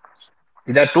கிடையாது.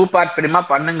 இத 2 பார்ட் பிலிமா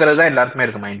பண்ணுங்கிறது தான் எல்லாருக்குமே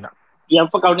இருக்கு மைண்ட்ல.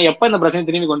 எப்ப இந்த பிரச்சனை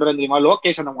திரும்பி கொண்டு வர தெரியுமா?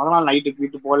 லோகேஷ் அந்த முதல் நாள் நைட்டுக்கு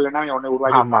வீட்டு போடலன்னா உடனே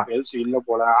உருவாக்கி எல்சி இல்ல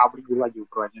போல அப்படின்னு உருவாக்கி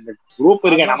விட்டுருவாங்க. இந்த குரூப்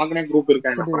இருக்கு, நமக்குனே குரூப்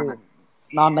இருக்காங்க.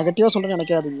 நான் நெகட்டிவா சொல்றேன்னு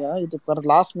நினைக்காதீங்க. இது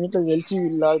லாஸ்ட் மினிட்ல எல்சி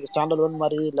இல்ல, இது ஸ்டாண்டர்ட் ஒன்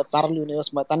மாதிரி இல்ல பேரல்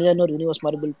யூனிவர்ஸ் மாதிரி தனியா இன்னொரு யூனிவர்ஸ்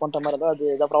மாதிரி பில்ட் பண்ற மாதிரி தான். அது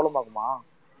ஏதாவது ப்ராப்ளம் ஆகுமா?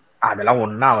 அதெல்லாம்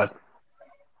ஒன்னும் ஆகாது.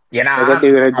 ஏன்னா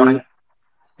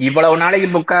இவ்வளவு நாளைக்கு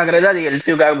புக் ஆகுறது அது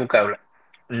எல்சியூக்காக புக் ஆகல.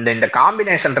 இந்த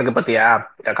காம்பினேஷன் இருக்கு பத்தியா,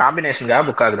 இந்த காம்பினேஷனுக்காக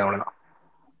புக் ஆகுது அவ்வளவுதான்.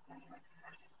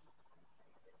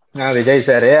 விஜய்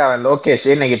சார் அவன் லோகேஷ்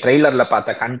இன்னைக்கு ட்ரெய்லர்ல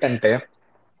பார்த்த கண்டென்ட்.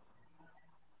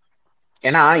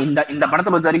 ஏன்னா இந்த படத்தை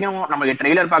பொறுத்த வரைக்கும் நமக்கு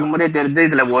ட்ரெய்லர் பார்க்கும்போதே தெரிஞ்சு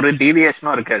இதுல ஒரு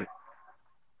டீவியேஷனும் இருக்காது.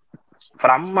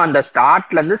 ஃப்ரம் அந்த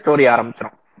ஸ்டார்ட்ல இருந்து ஸ்டோரி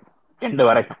ஆரம்பிச்சிடும் எண்டு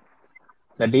வரைக்கும்.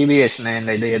 இந்த டீவியேஷன்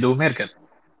இந்த இது எதுவுமே இருக்காது.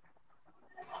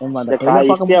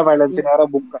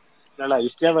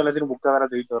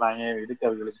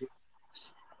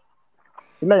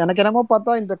 இல்ல எனக்கு என்னமோ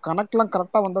பார்த்தா இந்த கணக்கெல்லாம்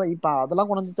கரெக்டா வந்தா இப்ப அதெல்லாம்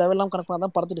கொண்டு வந்து தேவையில்லாம கணக்கு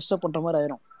பண்ணாதான் படத்தை டிஸ்டர்ப் பண்ற மாதிரி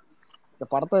ஆயிரும். இந்த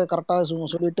படத்தை கரெக்டா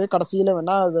சொல்லிட்டு கடைசியில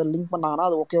வேணா அதை லிங்க் பண்ணாங்கன்னா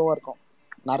அது ஓகேவா இருக்கும்.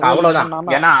 அவ்வளவுதான்.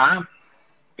 ஏன்னா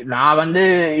நான் வந்து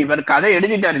இவர் கதை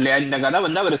எழுதிட்டாரு இல்லையா, இந்த கதை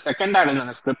வந்து அவர் செகண்டா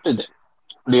எழுதின ஸ்கிரிப்ட் இது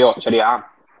இல்லையோ, சரியா?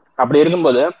 அப்படி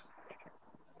இருக்கும்போது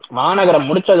மாநகரம்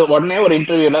முடிச்சது உடனே ஒரு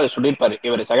இன்டர்வியூல அதை சொல்லியிருப்பாரு,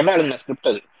 இவர் செகண்டா எழுதின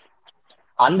ஸ்கிரிப்ட் அது.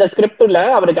 அந்த ஸ்கிரிப்ட்ல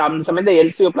அவருக்கு அந்த சமயத்தை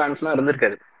எல்சியூ பிளான்ஸ் எல்லாம்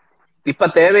இருந்திருக்காரு. இப்ப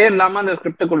தேவையே இல்லாம அந்த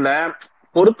ஸ்கிரிப்டுக்குள்ள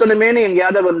பொருத்தணுமேனு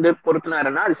எங்கேயாவது வந்து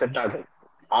பொருத்தினாருன்னா அது செட் ஆகுது.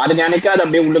 ஆர்கானிக்கா அது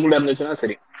அப்படியே உள்ளுக்குள்ள இருந்துச்சுன்னா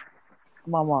சரி.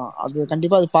 ஆமா அது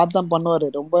கண்டிப்பா அது பார்த்து தான் பண்ணுவாரு.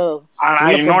 ரொம்ப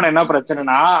இன்னொன்னு என்ன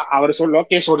பிரச்சனைனா, அவர்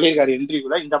லோகேஷ் சொல்லியிருக்காரு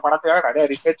இன்டர்வியூல, இந்த படத்துக்காக நிறைய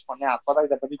ரிசர்ச் பண்ணேன், அப்பதான்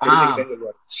இதை பத்தி தெரிஞ்சுக்கிட்டேன்னு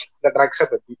சொல்லுவாரு, இந்த ட்ரக்ஸை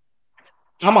பத்தி.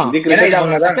 ஆமா,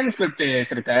 செகண்ட் ஸ்கிரிப்ட்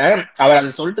சிறுத்தை அவர்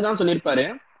அதை சொல்லிட்டு தான் சொல்லியிருப்பாரு.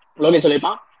 லோகேஷ்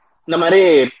சொல்லியிருப்பான், இந்த மாதிரி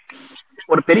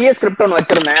ஒரு பெரிய ஸ்கிரிப்ட் ஒன்று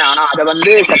வச்சிருந்தேன், ஆனா அதை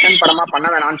வந்து செகண்ட் படமா பண்ண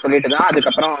வேணாம்னு சொல்லிட்டு தான்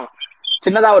அதுக்கப்புறம்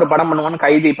சின்னதா ஒரு படம் பண்ணுவான்னு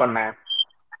கைதி பண்ணேன்,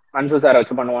 மன்சூர் சாரை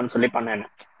வச்சு பண்ணுவான்னு சொல்லி பண்ணேன்னு.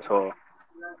 ஸோ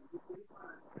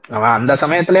அவன் அந்த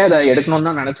சமயத்திலே அதை எடுக்கணும்னு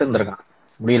தான் நினைச்சிருந்திருக்கான்,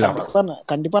 முடியல அவன்.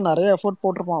 கண்டிப்பா நிறைய எஃபோர்ட்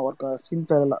போட்டிருப்பான் ஒர்க் ஸ்கிரீன்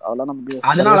பிளேல, அதெல்லாம் நமக்கு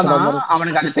அதனாலதான்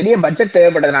அவனுக்கு அது பெரிய பட்ஜெட்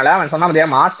தேவைப்பட்டதுனால அவன் சொன்னா பாத்தியா,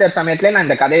 மாஸ்டர் சமயத்திலே நான்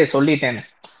இந்த கதையை சொல்லிட்டேன்னு.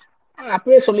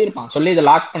 அப்பவே சொல்லியிருப்பான், சொல்லி இதை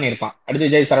லாக் பண்ணிருப்பான், அடுத்து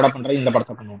விஜய் சரடா பண்றது இந்த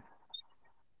படத்தை பண்ணுவோம்.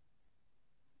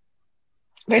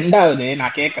 ரெண்டாவது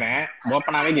நான் கேக்குறேன்,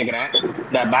 ஓப்பனாவே கேக்குறேன்,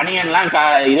 இந்த பனியன்லாம்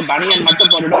இது பனியன்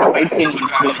மட்டும் போட்டுட்டு ஒரு ஃபைட் சீன்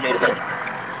பண்றாங்க விஜய் சார்.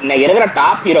 இன்னைக்கு இருக்கிற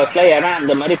டாப் ஹீரோஸ்ல எவன்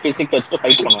அந்த மாதிரி பிசிக் வச்சுட்டு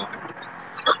ஃபைட் பண்ணுவான்?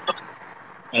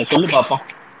 சொல்லு பாப்போம்.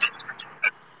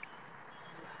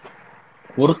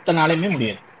 ஒருத்தனாலுமே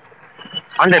முடியாது.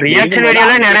 அந்த ரியாக்ஷன்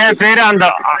வீடியோல நிறைய பேர் அந்த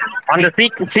அந்த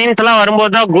சீன்ஸ் எல்லாம்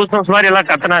வரும்போது தான் கூஸ்பம்ஸ் மாதிரி எல்லாம்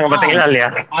கத்துனாங்க பாத்தீங்களா இல்லையா?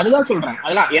 அதுதான் சொல்றேன்,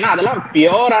 அதெல்லாம் ஏன்னா அதெல்லாம்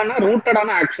பியூரான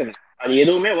ரூட்டடான ஆக்ஷன், அது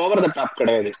எதுவுமே ஓவர் த டாப்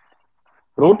கிடையாது.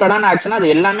 ரூட்டடான ஆக்ஷன், அது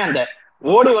எல்லாமே அந்த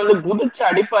ஓடி வந்து குதிச்சு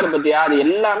அடிப்பாரு பத்தியா, அது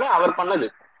எல்லாமே அவர் பண்ணது.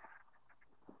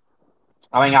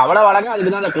 அவங்க அவ்வளவு அழகா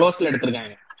அதுக்குதான் அந்த க்ளோஸ்ல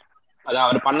எடுத்திருக்காங்க, அது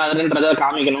அவர் பண்ணதுன்றத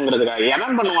காமிக்கணுங்கிறதுக்காக.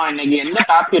 எவன் பண்ணுவான் இன்னைக்கு? எந்த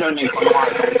டாப் ஹீரோ இன்னைக்கு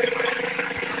பண்ணுவான்?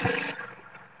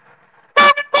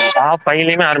 டாப்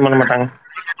 5லயுமே யாரும் பண்ண மாட்டாங்க.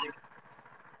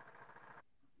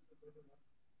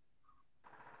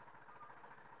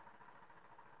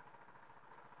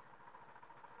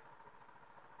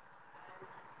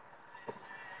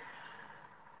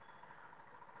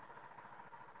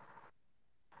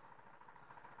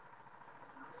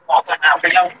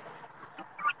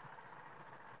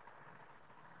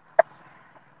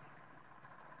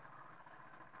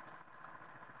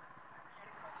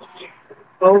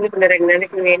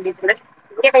 எனக்கு வேண்டியதுல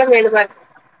திங்கக்கிழமை வேணுமா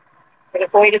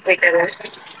கோயிலுக்கு போயிட்டாங்க.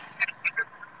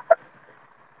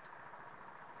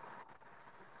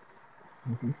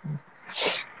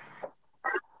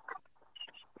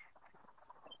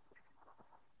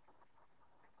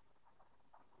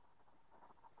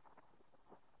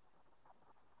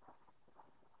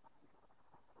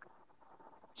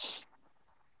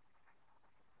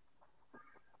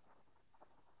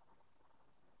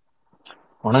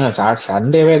 உனங்க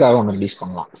சண்டேவே ஏதாவது ஒன்று ரிலீஸ்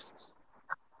பண்ணலாம்.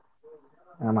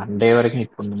 மண்டே வரைக்கும்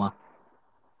ஹிட் பண்ணுமா?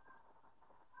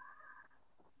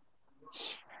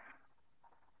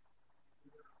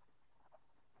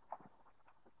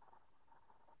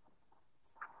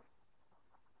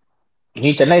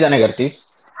 நீ சென்னை தானே கார்த்தி?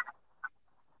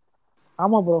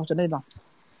 ஆமா ப்ரோ, சென்னை தான்.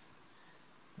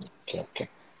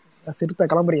 சிறுத்தை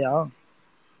கிளம்புறியா?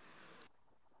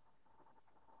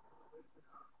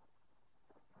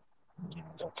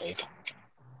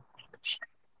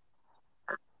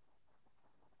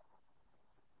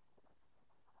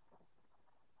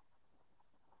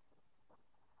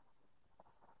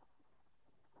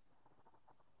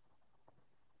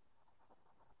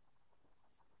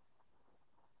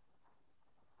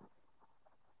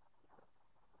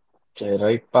 சரி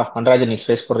ரைட்பா. அன்ராஜ் நீ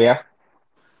ஸ்பேஸ் போடுறியா?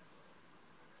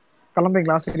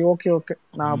 கிளம்புறீங்களா? சரி, ஓகே ஓகே,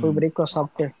 நான் போய் பிரேக்ஃபாஸ்ட்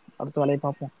சாப்பிட்டு அடுத்த வேலையை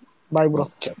பார்ப்போம். Bye bro.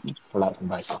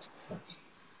 பாய்.